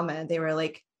uncommon. They were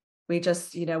like, we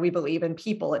just, we believe in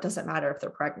people. It doesn't matter if they're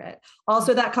pregnant.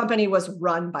 Also, that company was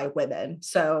run by women.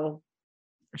 So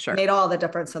sure, made all the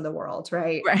difference in the world.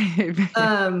 Right. Right.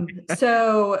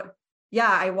 So yeah,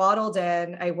 I waddled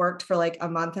in, I worked for like a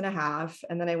month and a half,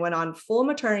 and then I went on full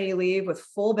maternity leave with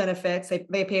full benefits.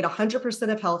 They paid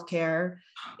 100% of healthcare.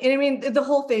 And I mean, the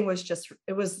whole thing was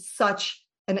it was such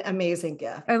an amazing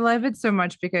gift. I love it so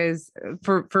much because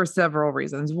for several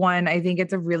reasons. One, I think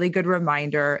it's a really good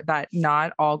reminder that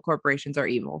not all corporations are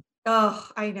evil. Oh,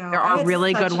 I know. There are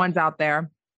really good ones out there.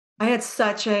 I had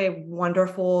such a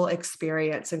wonderful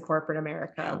experience in corporate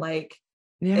America. Like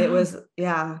it was,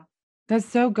 That's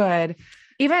so good.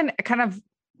 Even kind of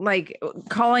like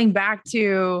calling back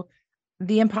to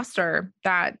the imposter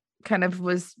that kind of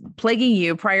was plaguing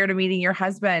you prior to meeting your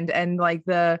husband and like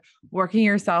the working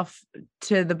yourself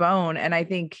to the bone. And I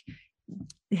think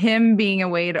him being a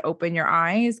way to open your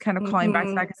eyes, kind of calling back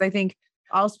to that. Cause I think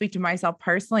I'll speak to myself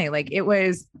personally. Like it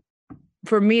was,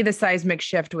 for me, the seismic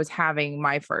shift was having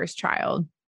my first child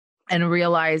and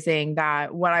realizing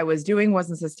that what I was doing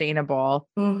wasn't sustainable,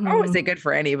 nor was it good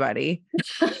for anybody.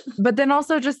 But then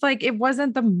also just like, it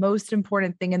wasn't the most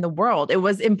important thing in the world. It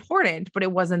was important, but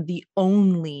it wasn't the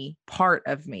only part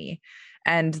of me,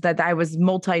 and that I was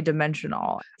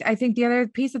multidimensional. I think the other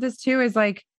piece of this too is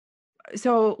like,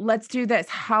 so let's do this.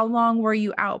 How long were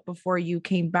you out before you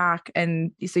came back?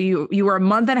 And so you were a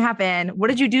month and a half in. What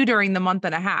did you do during the month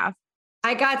and a half?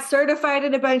 I got certified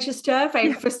in a bunch of stuff.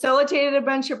 I facilitated a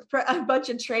bunch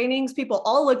of trainings. People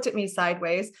all looked at me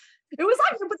sideways. It was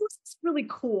like, but it was really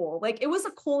cool. Like, it was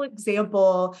a cool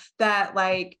example that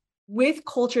like with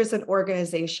cultures and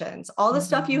organizations, all the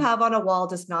stuff you have on a wall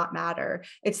does not matter.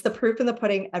 It's the proof in the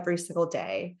pudding every single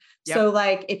day. Yep. So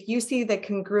like, if you see the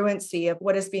congruency of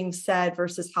what is being said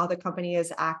versus how the company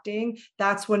is acting,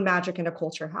 that's when magic in a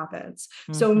culture happens.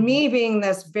 So me being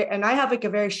this, and I have like a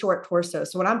very short torso.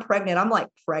 So when I'm pregnant, I'm like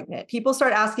pregnant. People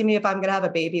start asking me if I'm going to have a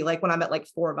baby, like when I'm at like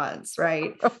 4 months,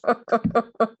 right?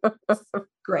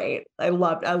 Great. I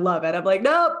love it. I'm like,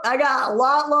 nope, I got a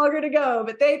lot longer to go,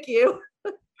 but thank you.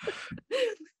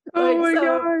 Oh my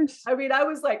gosh. I mean, I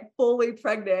was like fully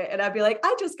pregnant and I'd be like,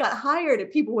 I just got hired, and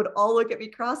people would all look at me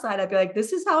cross-eyed. I'd be like,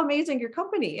 this is how amazing your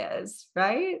company is.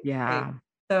 Right. Yeah. Right.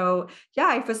 So yeah,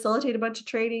 I facilitated a bunch of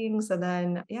trainings and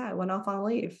then, I went off on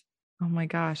leave. Oh my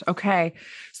gosh. Okay.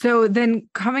 So then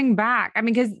coming back, I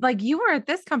mean, cause like you were at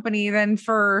this company then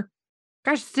for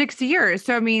 6 years.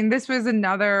 So, I mean, this was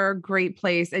another great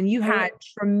place and you had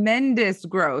tremendous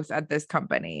growth at this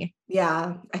company.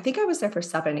 Yeah. I think I was there for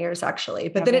 7 years actually,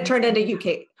 but then it turned into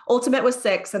UK. Ultimate was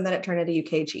 6 and then it turned into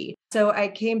UKG. So I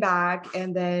came back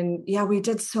and then, we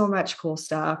did so much cool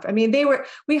stuff. I mean,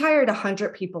 we hired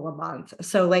 100 people a month.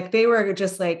 So like, they were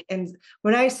just like, and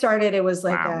when I started, it was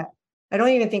like, I don't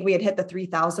even think we had hit the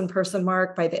 3,000 person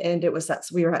mark. By the end,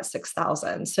 we were at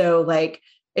 6,000. So like,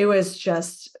 it was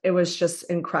just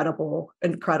incredible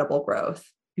growth.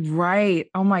 Right.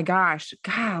 Oh my gosh.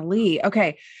 Golly.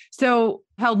 Okay. So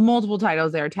held multiple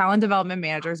titles there. Talent development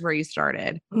manager is where you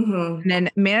started. Mhm. And then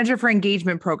manager for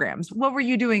engagement programs. What were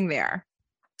you doing there?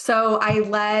 So I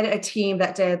led a team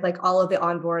that did like all of the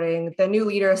onboarding, the new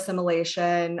leader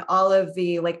assimilation, all of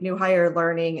the like new hire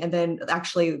learning. And then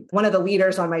actually one of the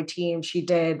leaders on my team, she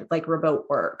did like remote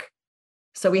work.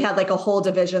 So we had like a whole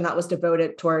division that was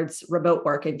devoted towards remote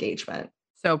work engagement.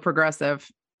 So progressive.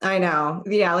 I know.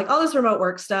 Yeah. Like all this remote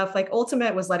work stuff, like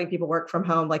Ultimate was letting people work from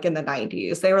home like in the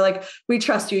 90s. They were like, we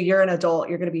trust you. You're an adult.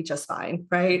 You're going to be just fine.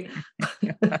 Right.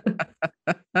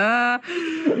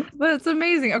 That's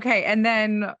amazing. Okay. And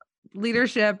then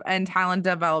leadership and talent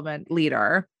development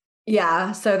leader.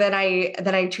 Yeah. So then I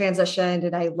transitioned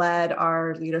and I led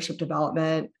our leadership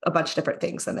development, a bunch of different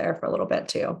things in there for a little bit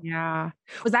too. Yeah.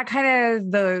 Was that kind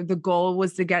of the goal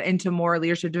was to get into more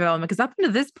leadership development? Because up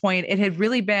until this point, it had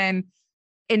really been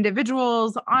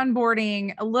individuals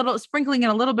onboarding, a little sprinkling in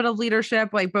a little bit of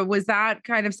leadership. Like, but was that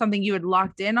kind of something you had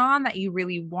locked in on that you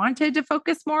really wanted to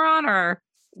focus more on, or?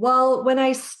 Well, when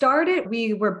I started,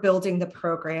 we were building the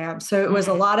program. So it was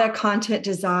a lot of content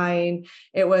design.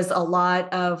 It was a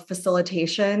lot of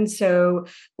facilitation. So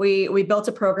we built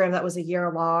a program that was a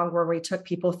year long where we took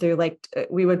people through like,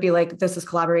 we would be like, this is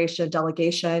collaboration,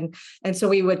 delegation. And so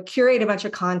we would curate a bunch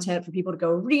of content for people to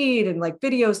go read and like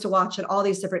videos to watch and all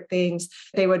these different things.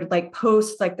 They would like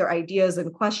post like their ideas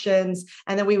and questions.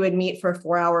 And then we would meet for a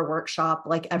 4-hour workshop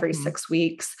like every 6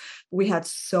 weeks. We had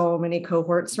so many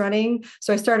cohorts running.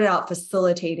 So I started out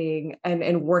facilitating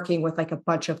and working with like a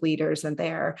bunch of leaders in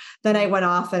there. Then I went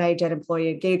off and I did employee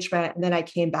engagement. And then I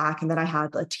came back and then I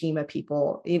had a team of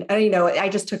people, I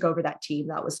just took over that team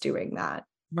that was doing that.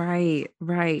 Right,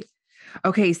 right.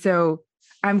 Okay, so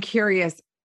I'm curious,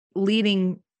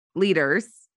 leading leaders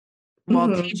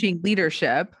while teaching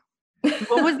leadership,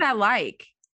 what was that like?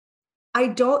 I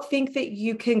don't think that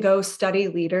you can go study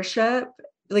leadership.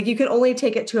 Like you can only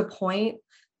take it to a point.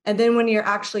 And then when you're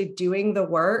actually doing the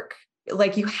work,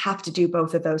 like you have to do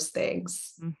both of those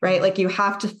things, right? Like you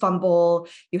have to fumble,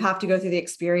 you have to go through the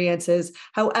experiences.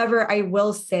 However, I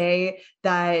will say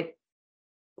that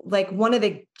like one of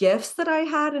the gifts that I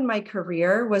had in my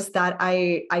career was that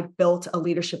I built a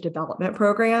leadership development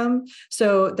program.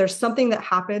 So there's something that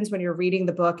happens when you're reading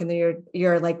the book and then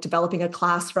you're like developing a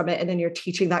class from it, and then you're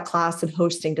teaching that class and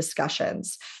hosting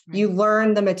discussions. Right. You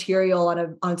learn the material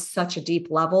on such a deep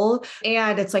level.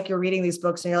 And it's like you're reading these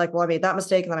books and you're like, well, I made that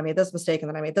mistake, and then I made this mistake, and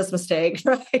then I made this mistake,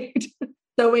 right?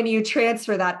 So when you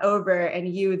transfer that over and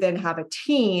you then have a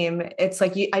team, it's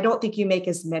like I don't think you make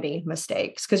as many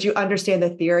mistakes because you understand the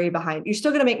theory behind. You're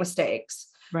still going to make mistakes,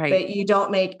 right? But you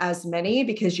don't make as many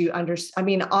because you understand. I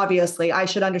mean, obviously, I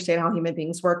should understand how human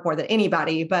beings work more than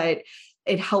anybody, but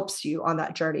it helps you on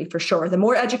that journey for sure. The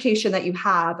more education that you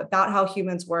have about how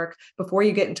humans work before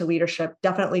you get into leadership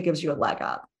definitely gives you a leg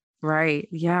up. Right.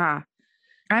 Yeah.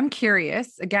 I'm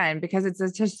curious again, because it's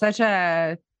just such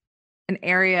an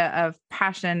area of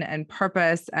passion and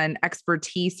purpose and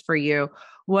expertise for you.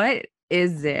 What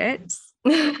is it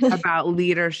about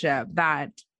leadership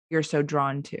that you're so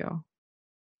drawn to?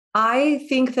 I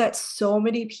think that so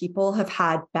many people have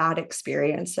had bad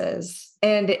experiences,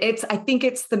 and I think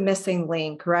it's the missing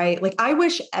link, right? Like I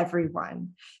wish everyone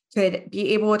could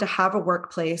be able to have a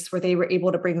workplace where they were able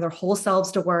to bring their whole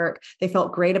selves to work. They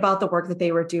felt great about the work that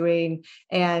they were doing.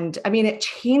 And I mean, it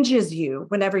changes you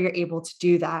whenever you're able to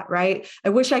do that, right? I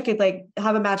wish I could like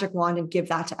have a magic wand and give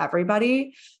that to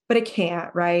everybody, but it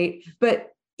can't, right? But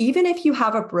even if you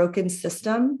have a broken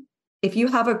system, if you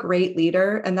have a great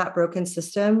leader and that broken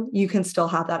system, you can still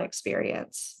have that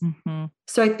experience.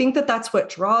 So I think that that's what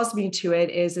draws me to it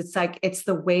is it's like, it's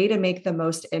the way to make the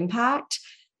most impact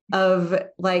of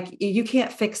like, you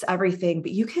can't fix everything,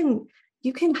 but you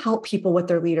can help people with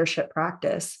their leadership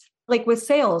practice. Like with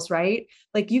sales, right?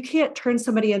 Like you can't turn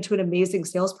somebody into an amazing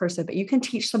salesperson, but you can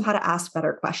teach them how to ask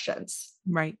better questions.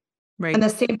 Right. Right. And the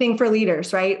same thing for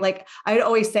leaders, right? Like I'd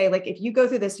always say, like, if you go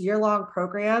through this year-long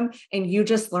program and you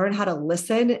just learn how to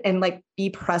listen and like be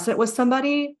present with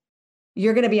somebody,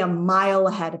 you're going to be a mile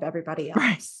ahead of everybody else.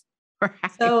 Right.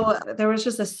 Right. So there was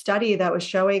just a study that was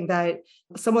showing that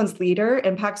someone's leader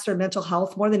impacts their mental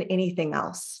health more than anything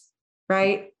else,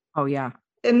 right? Oh, yeah.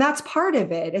 And that's part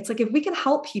of it. It's like, if we can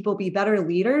help people be better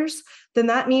leaders, then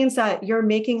that means that you're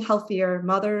making healthier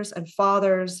mothers and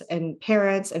fathers and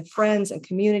parents and friends and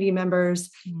community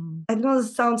members. I know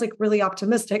this sounds like really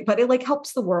optimistic, but it like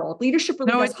helps the world. Leadership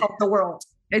really does help the world.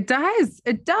 It does.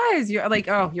 It does. You're like,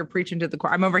 oh, you're preaching to the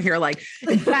choir. I'm over here like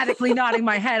emphatically nodding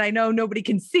my head. I know nobody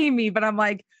can see me, but I'm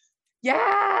like,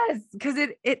 yes, because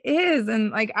it is.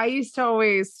 And like, I used to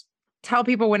always tell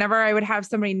people whenever I would have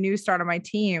somebody new start on my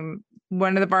team,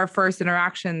 one of our first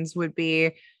interactions would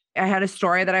be, I had a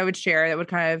story that I would share that would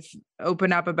kind of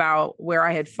open up about where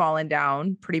I had fallen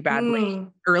down pretty badly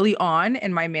early on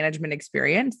in my management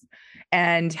experience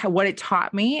and what it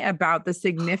taught me about the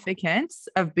significance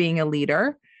of being a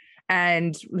leader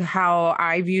and how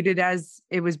I viewed it as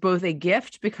it was both a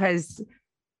gift because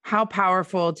how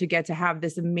powerful to get to have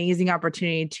this amazing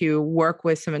opportunity to work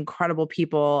with some incredible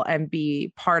people and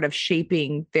be part of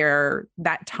shaping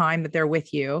that time that they're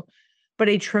with you, but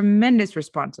a tremendous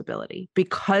responsibility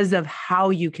because of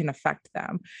how you can affect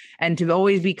them. And to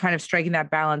always be kind of striking that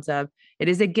balance of it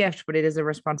is a gift, but it is a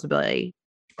responsibility.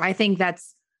 I think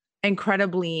that's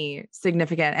incredibly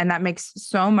significant. And that makes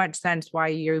so much sense why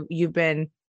you've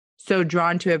been so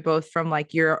drawn to it, both from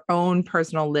like your own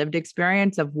personal lived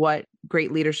experience of what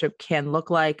great leadership can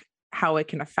look like, how it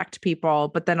can affect people,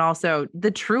 but then also the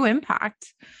true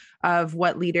impact of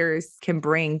what leaders can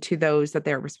bring to those that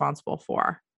they're responsible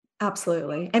for.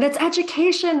 Absolutely. And it's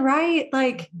education, right?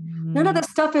 Like none of this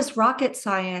stuff is rocket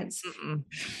science.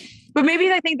 But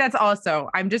maybe I think that's also,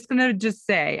 I'm just going to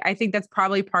say, I think that's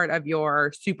probably part of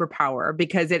your superpower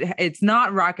because it's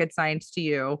not rocket science to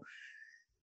you.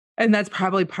 And that's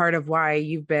probably part of why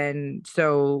you've been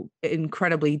so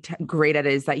incredibly great at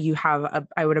it is that you have,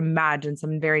 I would imagine,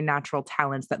 some very natural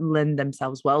talents that lend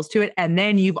themselves well to it. And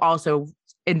then you've also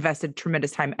invested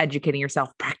tremendous time educating yourself,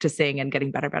 practicing and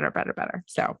getting better.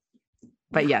 So,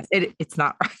 but yes, it's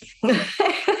not.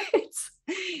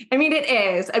 I mean, it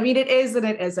is. I mean, it is and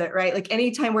it isn't, right? Like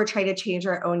anytime we're trying to change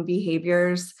our own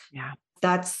behaviors,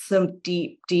 that's some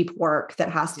deep, deep work that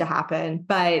has to happen.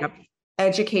 But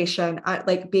education,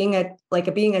 like being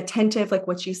attentive, like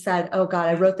what you said, oh God,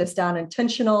 I wrote this down,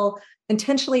 intentionally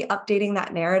updating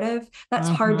that narrative. That's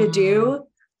hard to do,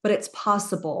 but it's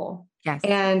possible. Yes.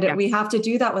 And we have to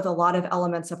do that with a lot of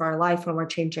elements of our life when we're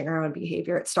changing our own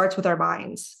behavior. It starts with our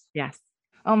minds. Yes.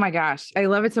 Oh my gosh. I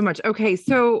love it so much. Okay.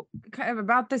 So kind of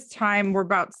about this time, we're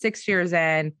about 6 years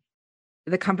in,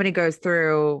 the company goes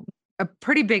through a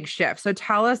pretty big shift. So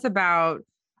tell us about,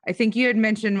 I think you had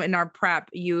mentioned in our prep,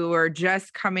 you were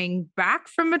just coming back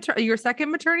from your second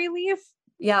maternity leave.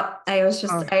 Yep. I was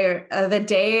just, the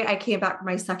day I came back from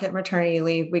my second maternity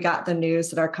leave, we got the news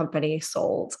that our company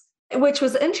sold, which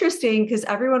was interesting because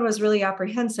everyone was really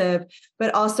apprehensive,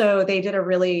 but also they did a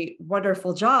really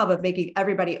wonderful job of making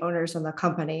everybody owners in the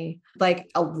company.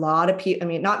 Like a lot of people, I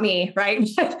mean, not me, right?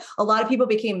 A lot of people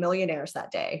became millionaires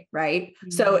that day, right?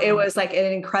 Mm-hmm. So it was like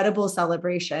an incredible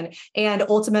celebration. And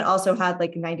Ultimate also had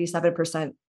like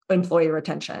 97% employee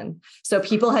retention. So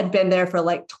people had been there for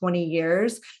like 20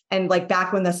 years and like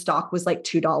back when the stock was like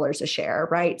 $2 a share,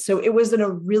 right? So it was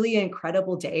a really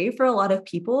incredible day for a lot of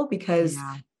people because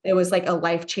it was like a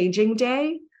life-changing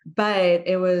day, but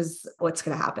it was what's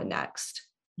going to happen next.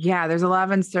 Yeah, there's a lot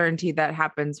of uncertainty that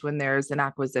happens when there's an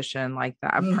acquisition like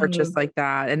that, a purchase like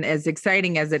that. And as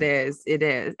exciting as it is.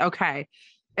 Okay.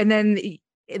 And then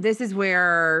this is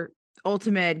where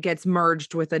Ultimate gets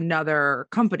merged with another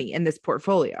company in this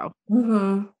portfolio.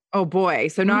 Mm-hmm. Oh boy.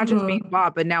 So not just being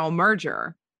bought, but now a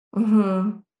merger.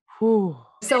 Mm-hmm.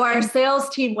 So our sales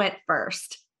team went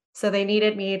first. So they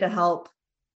needed me to help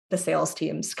the sales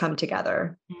teams come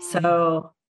together.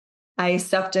 So I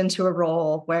stepped into a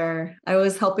role where I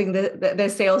was helping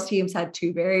the sales teams had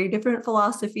two very different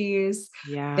philosophies.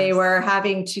 Yes. They were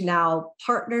having to now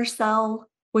partner sell,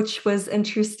 which was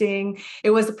interesting.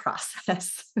 It was a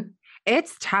process.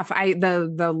 It's tough.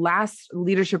 The last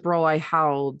leadership role I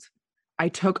held, I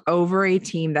took over a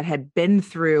team that had been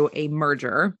through a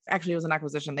merger. Actually, it was an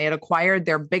acquisition. They had acquired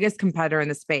their biggest competitor in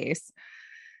the space.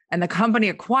 And the company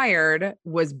acquired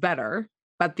was better,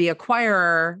 but the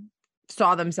acquirer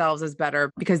saw themselves as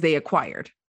better because they acquired.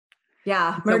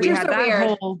 Yeah. So we had that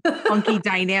weird. Whole funky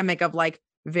dynamic of like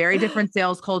very different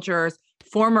sales cultures,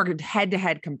 former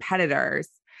head-to-head competitors,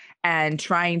 and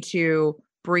trying to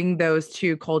bring those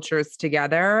two cultures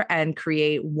together and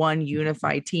create one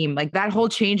unified team. Like that whole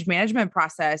change management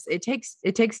process, it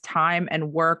takes time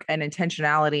and work and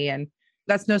intentionality, and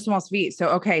that's no small feat. So,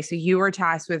 okay. So you were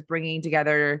tasked with bringing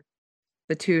together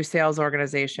the two sales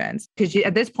organizations because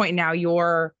at this point now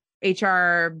your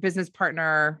HR business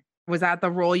partner, was that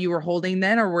the role you were holding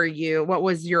then, or what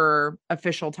was your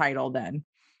official title then?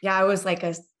 Yeah, I was like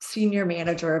a senior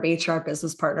manager of HR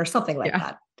business partner, something like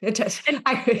that.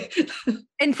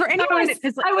 And for anyone,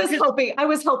 I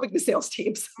was helping the sales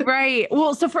teams. Right.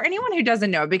 Well, so for anyone who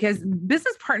doesn't know, because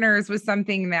business partners was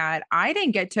something that I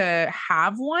didn't get to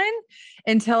have one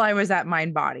until I was at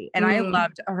Mindbody. And I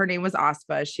loved, her name was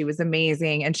Aspa. She was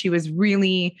amazing. And she was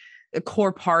really a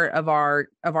core part of our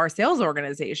sales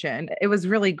organization. It was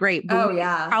really great. But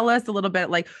tell us a little bit,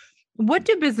 like, what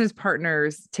do business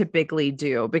partners typically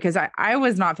do? Because I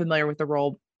was not familiar with the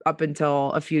role up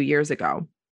until a few years ago.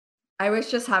 I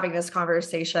was just having this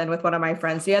conversation with one of my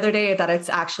friends the other day that it's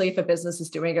actually, if a business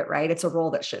is doing it right, it's a role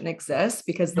that shouldn't exist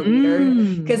because the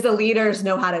leaders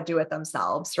know how to do it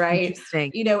themselves, right?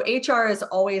 HR is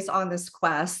always on this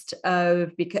quest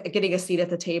of getting a seat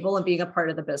at the table and being a part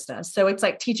of the business. So it's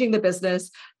like teaching the business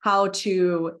how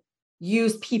to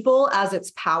use people as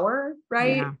its power,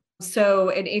 right? Yeah.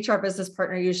 So an HR business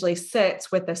partner usually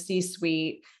sits with the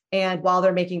C-suite, and while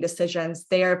they're making decisions,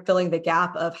 they are filling the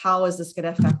gap of how is this going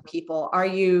to affect people? Are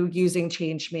you using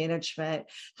change management?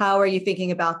 How are you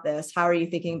thinking about this? How are you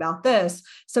thinking about this?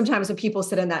 Sometimes when people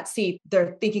sit in that seat,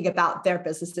 they're thinking about their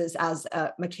businesses as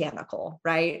mechanical,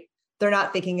 right? They're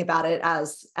not thinking about it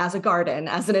as a garden,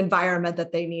 as an environment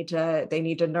that they need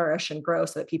to nourish and grow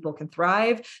so that people can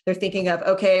thrive. They're thinking of,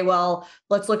 okay, well,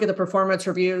 let's look at the performance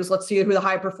reviews. Let's see who the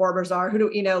high performers are. Who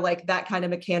do, like that kind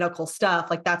of mechanical stuff.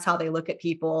 Like that's how they look at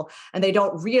people, and they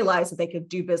don't realize that they could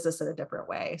do business in a different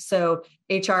way. So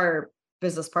HR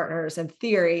business partners in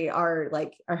theory are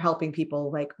helping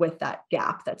people like with that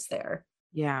gap that's there.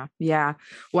 Yeah. Yeah.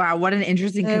 Wow. What an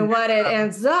interesting. And what it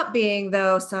ends up being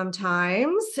though,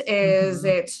 sometimes is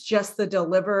it's just the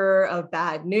deliverer of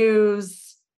bad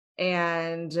news.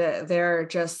 And they're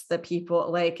just the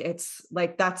people, like, it's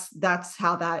like, that's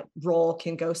how that role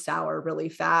can go sour really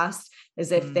fast,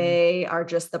 is if they are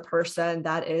just the person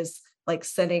that is like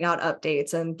sending out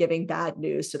updates and giving bad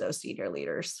news to those senior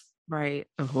leaders. Right.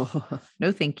 Oh,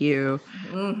 no, thank you.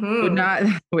 Would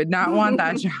not want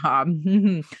that job.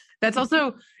 That's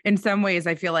also, in some ways,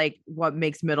 I feel like what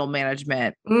makes middle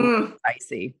management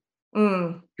dicey.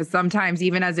 Because sometimes,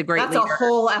 even as a great leader, a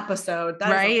whole episode.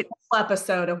 That's right? A whole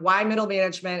episode of why middle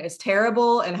management is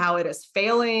terrible and how it is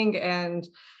failing. And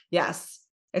yes,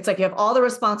 it's like you have all the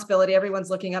responsibility. Everyone's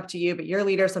looking up to you, but your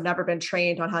leaders have never been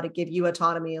trained on how to give you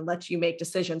autonomy and let you make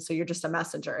decisions. So you're just a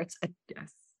messenger.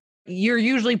 Yes. You're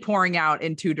usually pouring out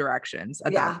in two directions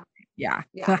at that point. Yeah.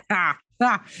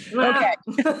 Okay.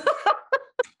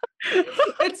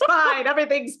 It's fine.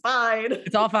 Everything's fine.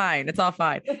 It's all fine. It's all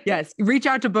fine. Yes. Reach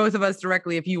out to both of us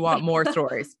directly if you want more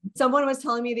stories. Someone was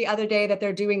telling me the other day that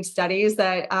they're doing studies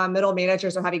that middle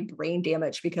managers are having brain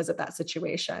damage because of that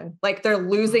situation. Like they're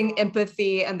losing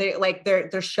empathy, and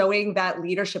they're showing that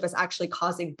leadership is actually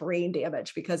causing brain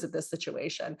damage because of this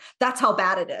situation. That's how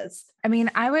bad it is. I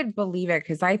mean, I would believe it,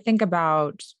 because I think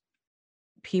about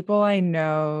people I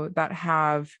know that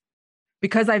have,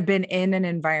 because I've been in an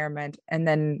environment and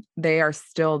then they are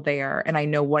still there, and I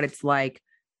know what it's like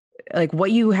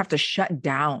what you have to shut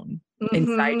down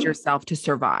inside yourself to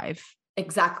survive.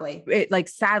 Exactly. It like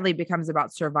sadly becomes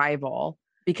about survival,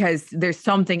 because there's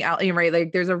something else, right?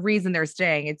 Like there's a reason they're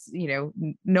staying. It's,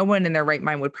 no one in their right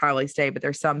mind would probably stay, but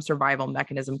there's some survival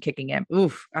mechanism kicking in.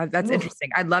 That's interesting.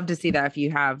 I'd love to see that if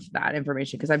you have that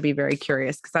information, because I'd be very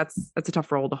curious, because that's a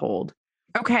tough role to hold.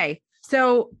 Okay.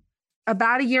 So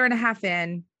about a year and a half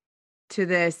in to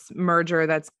this merger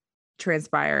that's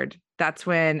transpired, that's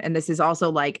when, and this is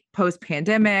also like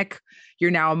post-pandemic,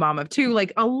 you're now a mom of two,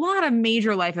 like a lot of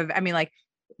major life of,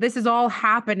 this is all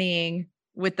happening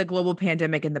with the global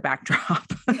pandemic in the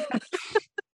backdrop.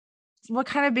 What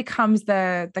kind of becomes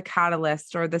the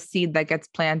catalyst or the seed that gets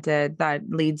planted that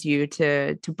leads you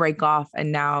to break off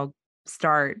and now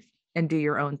start and do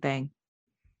your own thing?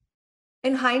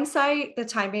 In hindsight, the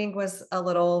timing was a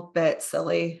little bit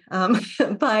silly,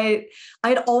 but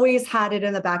I'd always had it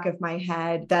in the back of my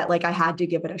head that I had to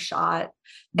give it a shot.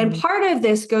 And part of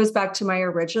this goes back to my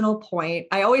original point.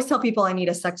 I always tell people I need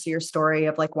a sexier story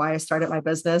of why I started my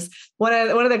business. One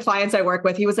of the clients I work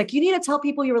with, he was like, you need to tell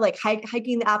people you were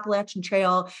hiking the Appalachian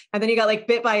Trail, and then you got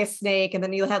bit by a snake, and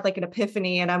then you had an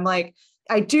epiphany. And I'm like,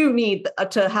 I do need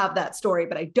to have that story,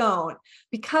 but I don't,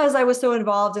 because I was so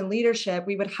involved in leadership.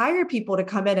 We would hire people to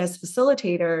come in as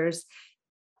facilitators.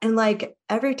 And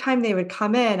every time they would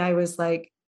come in, I was like,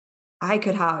 I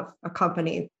could have a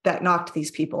company that knocked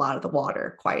these people out of the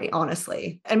water, quite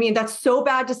honestly. I mean, that's so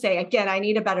bad to say. Again, I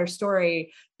need a better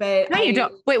story, but no, you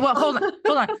don't. Wait, well, hold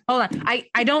on.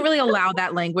 I don't really allow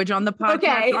that language on the podcast.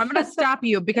 Okay. So I'm going to stop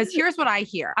you, because here's what I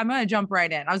hear. I'm going to jump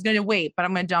right in. I was going to wait, but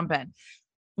I'm going to jump in.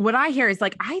 What I hear is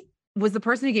I was the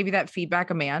person who gave you that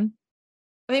feedback a man.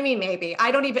 I mean, maybe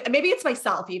it's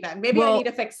myself even. Maybe I need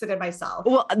to fix it in myself.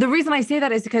 Well, the reason I say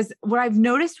that is because what I've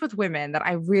noticed with women that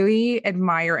I really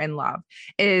admire and love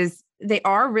is they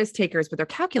are risk takers, but they're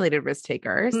calculated risk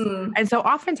takers. And so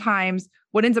oftentimes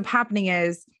what ends up happening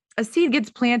is a seed gets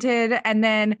planted, and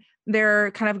then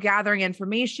they're kind of gathering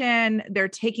information, they're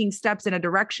taking steps in a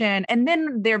direction. And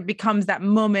then there becomes that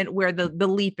moment where the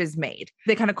leap is made.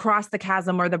 They kind of cross the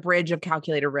chasm or the bridge of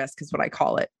calculated risk is what I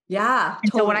call it. Yeah,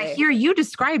 and totally. So what I hear you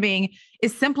describing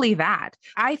is simply that.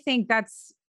 I think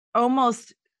that's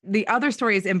almost the other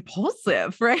story is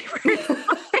impulsive, right?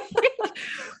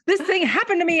 This thing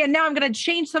happened to me and now I'm going to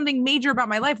change something major about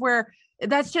my life, where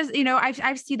that's just,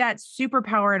 I see that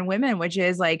superpower in women, which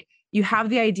is like, you have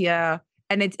the idea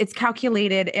and it's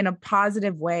calculated in a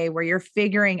positive way where you're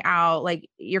figuring out, like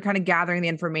you're kind of gathering the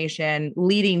information,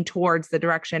 leading towards the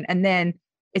direction. And then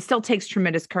it still takes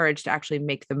tremendous courage to actually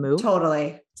make the move.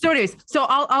 Totally. So anyways, so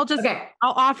I'll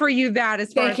offer you that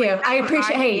as far Thank as you. Like, I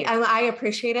appreciate, I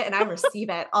appreciate it and I receive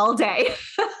it all day.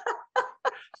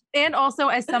 And also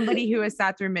as somebody who has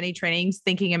sat through many trainings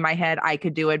thinking in my head, I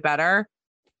could do it better.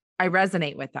 I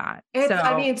resonate with that.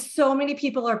 So many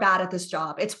people are bad at this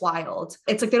job. It's wild.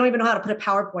 It's like, they don't even know how to put a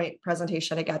PowerPoint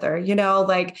presentation together,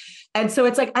 and so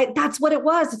it's like, that's what it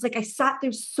was. It's like, I sat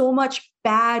through so much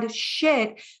bad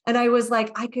shit. And I was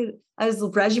like, as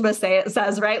Rejima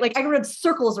says, right? Like I could run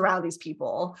circles around these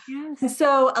people. Yes. And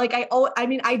so like,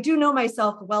 I do know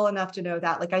myself well enough to know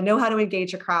that, like, I know how to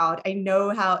engage a crowd. I know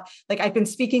how, like, I've been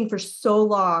speaking for so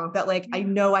long that like, I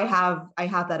know I have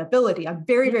that ability. I'm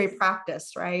very, very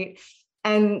practiced. Right.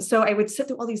 And so I would sit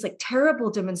through all these like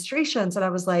terrible demonstrations and I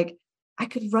was like, I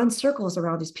could run circles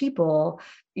around these people.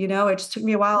 It just took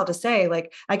me a while to say,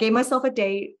 like, I gave myself a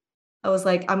date. I was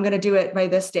like, I'm going to do it by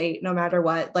this date, no matter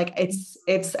what. Like I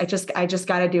just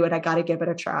got to do it. I got to give it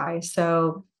a try.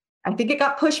 So I think it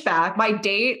got pushed back. My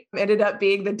date ended up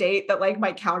being the date that like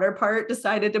my counterpart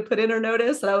decided to put in her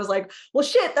notice. And I was like, well,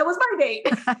 shit, that was my date.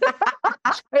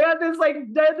 I had this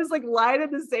line in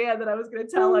the sand that I was going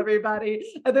to tell everybody.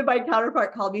 And then my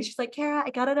counterpart called me. She's like, Kara, I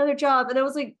got another job. And I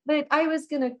was like, but I was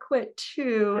going to quit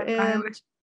too.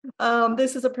 And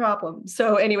this is a problem.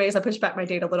 So anyways, I pushed back my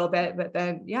date a little bit, but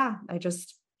then, yeah, I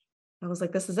was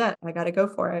like, this is it. I got to go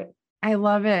for it. I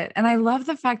love it. And I love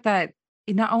the fact that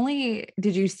not only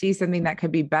did you see something that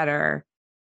could be better,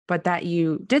 but that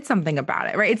you did something about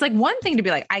it, right? It's like one thing to be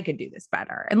like, I could do this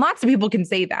better. And lots of people can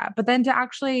say that, but then to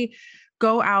actually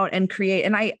go out and create.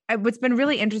 And what's been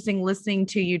really interesting listening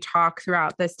to you talk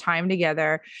throughout this time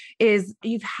together is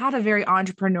you've had a very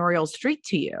entrepreneurial streak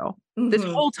to you this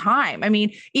whole time. I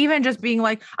mean, even just being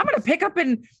like, I'm going to pick up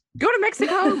and go to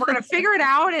Mexico and we're going to figure it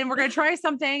out and we're going to try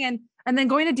something. And then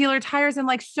going to Dealer Tires, and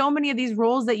like so many of these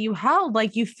roles that you held,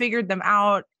 like you figured them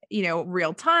out,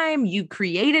 real time, you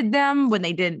created them when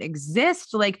they didn't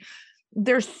exist. Like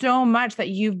there's so much that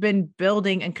you've been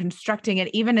building and constructing.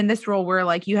 And even in this role where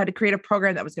like you had to create a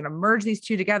program that was going to merge these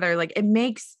two together, like it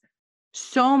makes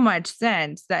so much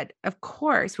sense that, of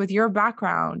course, with your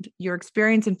background, your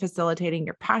experience in facilitating,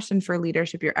 your passion for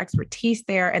leadership, your expertise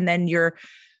there, and then your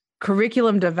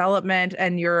curriculum development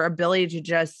and your ability to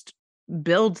just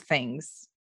build things,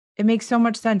 it makes so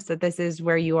much sense that this is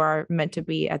where you are meant to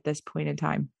be at this point in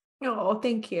time. Oh,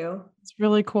 thank you. It's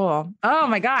really cool. Oh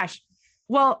my gosh.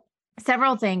 Well,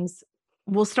 several things.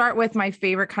 We'll start with my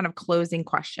favorite kind of closing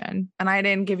question. And I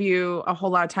didn't give you a whole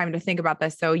lot of time to think about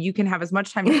this, so you can have as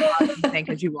much time to think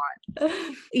as you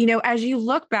want. As you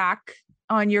look back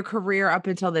on your career up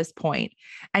until this point,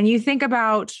 and you think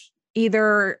about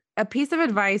either a piece of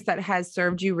advice that has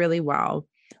served you really well,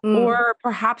 or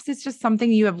perhaps it's just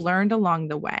something you have learned along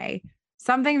the way,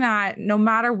 something that no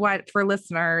matter what, for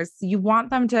listeners, you want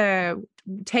them to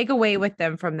take away with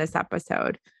them from this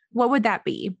episode, what would that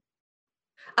be?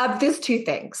 There's two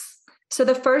things. So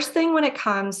the first thing, when it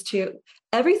comes to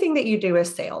everything that you do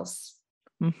is sales.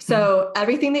 So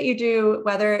everything that you do,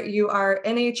 whether you are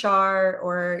in HR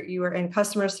or you are in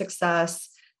customer success,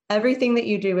 everything that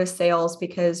you do is sales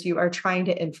because you are trying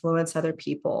to influence other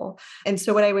people. And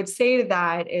so what I would say to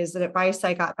that is that advice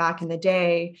I got back in the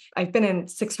day, I've been in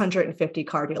 650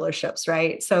 car dealerships,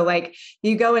 right? So like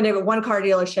you go into one car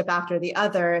dealership after the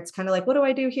other, it's kind of like, what do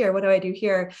I do here? What do I do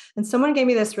here? And someone gave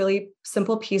me this really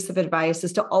simple piece of advice,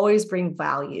 is to always bring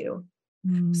value.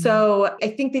 So I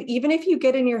think that even if you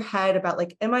get in your head about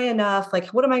like, am I enough? Like,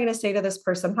 what am I going to say to this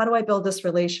person? How do I build this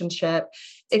relationship?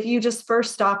 If you just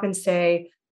first stop and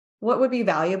say, what would be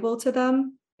valuable to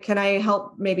them? Can I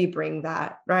help maybe bring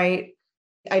that? Right.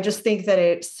 I just think that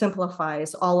it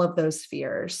simplifies all of those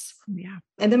fears. Yeah.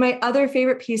 And then my other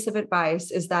favorite piece of advice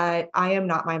is that I am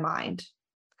not my mind.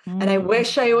 And I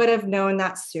wish I would have known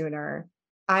that sooner.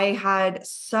 I had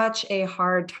such a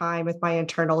hard time with my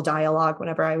internal dialogue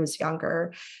whenever I was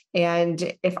younger.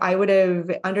 And if I would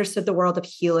have understood the world of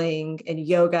healing and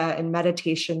yoga and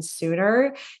meditation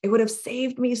sooner, it would have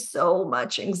saved me so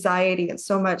much anxiety and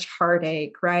so much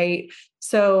heartache, right?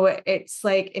 So it's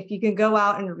like, if you can go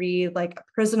out and read like A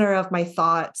Prisoner of My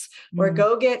Thoughts, or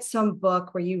go get some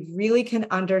book where you really can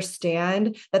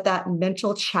understand that that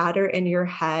mental chatter in your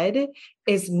head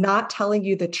is not telling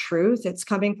you the truth. It's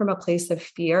coming from a place of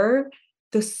fear.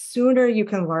 The sooner you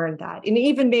can learn that. And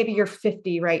even maybe you're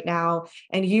 50 right now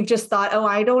and you've just thought, oh,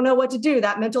 I don't know what to do.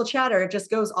 That mental chatter, it just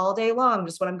goes all day long.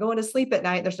 Just when I'm going to sleep at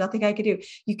night, there's nothing I can do.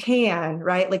 You can,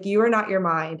 right? Like, you are not your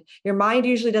mind. Your mind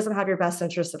usually doesn't have your best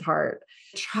interest at heart.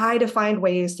 Try to find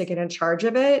ways to get in charge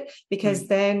of it, because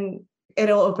then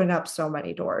it'll open up so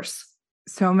many doors.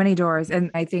 So many doors.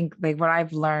 And I think like what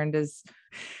I've learned is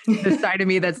the side of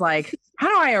me that's like, how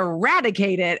do I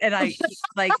eradicate it? And I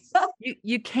like,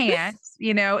 you can't,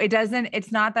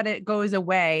 it's not that it goes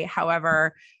away.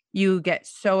 However, you get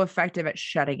so effective at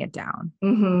shutting it down,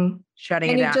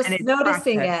 shutting it down. Just and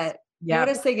noticing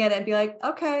noticing it and be like,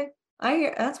 okay, I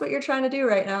hear that's what you're trying to do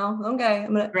right now. Okay.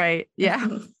 I'm going to, right. Yeah.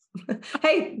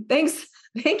 Hey, thanks.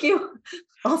 Thank you.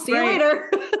 I'll see you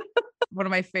later. One of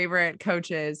my favorite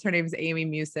coaches, her name is Amy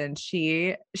Musin.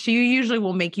 She usually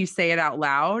will make you say it out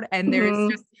loud. And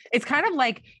there's it's kind of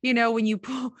like, when you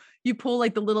pull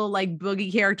like the little like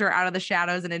boogie character out of the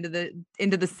shadows and into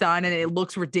the sun, and it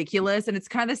looks ridiculous. And it's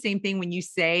kind of the same thing when you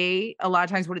say a lot of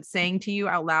times what it's saying to you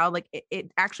out loud. Like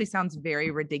it actually sounds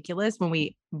very ridiculous when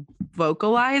we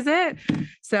vocalize it.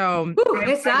 So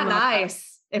it's not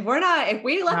nice. If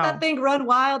we let that thing run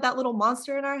wild, that little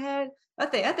monster in our head, I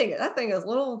think that thing is a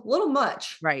little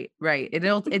much. Right.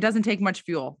 It doesn't take much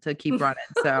fuel to keep running.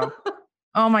 So,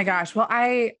 oh my gosh. Well,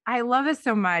 I love this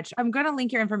so much. I'm going to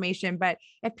link your information, but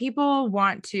if people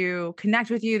want to connect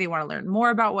with you, they want to learn more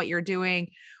about what you're doing,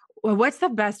 what's the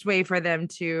best way for them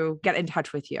to get in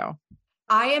touch with you?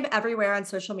 I am everywhere on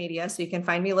social media, so you can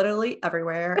find me literally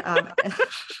everywhere.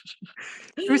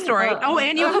 True story.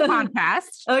 And you have a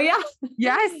podcast. Oh yeah.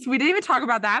 Yes. We didn't even talk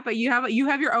about that, but you have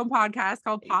your own podcast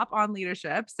called Pop on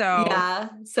Leadership. So yeah.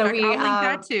 So I'll link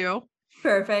that too.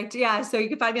 Perfect. Yeah. So you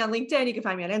can find me on LinkedIn. You can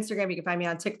find me on Instagram. You can find me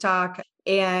on TikTok,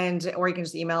 or you can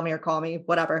just email me or call me,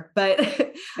 whatever. But,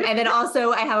 and then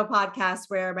also I have a podcast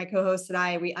where my co-host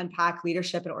and we unpack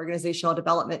leadership and organizational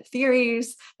development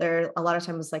theories. They're a lot of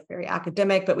times like very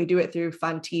academic, but we do it through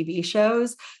fun TV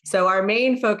shows. So our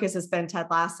main focus has been Ted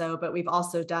Lasso, but we've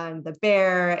also done The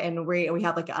Bear, and we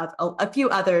have like a few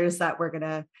others that we're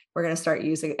going to start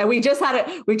using. And we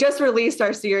just released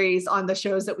our series on the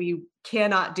shows that we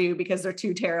cannot do because they're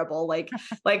too terrible. Like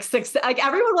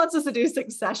everyone wants us to do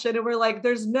Succession, and we're like,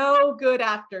 there's no good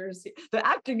actors. The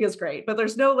acting is great, but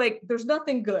there's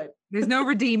nothing good. There's no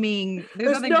redeeming.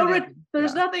 There's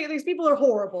nothing. These people are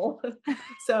horrible.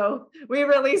 So we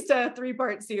released a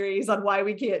 3-part series on why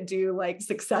we can't do like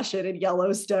Succession and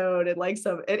Yellowstone and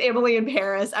and Emily in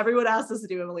Paris. Everyone asked us to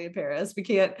do Emily in Paris. We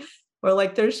can't. We're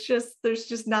like, there's just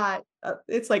not.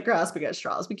 It's like grasping at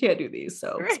straws. We can't do these.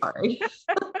 So sorry.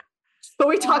 But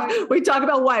we talk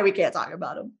about why we can't talk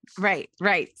about them. Right.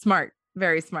 Smart.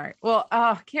 Very smart. Well,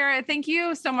 Kara, thank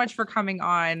you so much for coming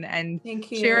on and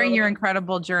sharing your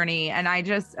incredible journey. And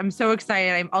I'm so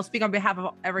excited. I'll speak on behalf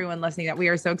of everyone listening that we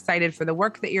are so excited for the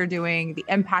work that you're doing, the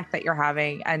impact that you're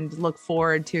having, and look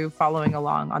forward to following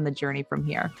along on the journey from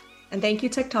here. And thank you,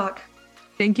 TikTok.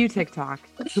 Thank you, TikTok.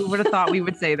 Who would have thought we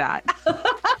would say that?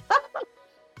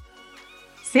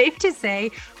 Safe to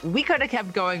say, we could have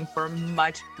kept going for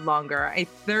much longer. I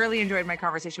thoroughly enjoyed my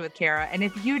conversation with Kara. And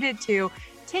if you did too,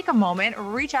 take a moment,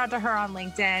 reach out to her on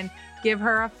LinkedIn, give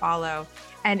her a follow.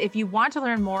 And if you want to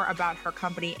learn more about her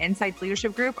company, Insights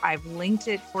Leadership Group, I've linked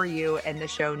it for you in the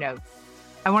show notes.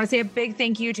 I want to say a big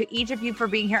thank you to each of you for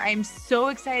being here. I'm so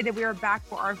excited that we are back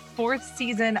for our 4th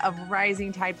season of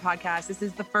Rising Tide podcast. This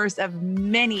is the first of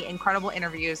many incredible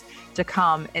interviews to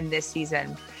come in this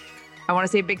season. I want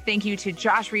to say a big thank you to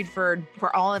Josh Reedford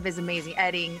for all of his amazing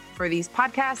editing for these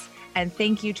podcasts. And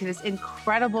thank you to this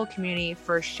incredible community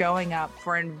for showing up,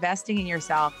 for investing in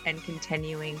yourself, and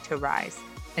continuing to rise.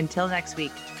 Until next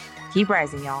week, keep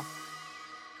rising, y'all.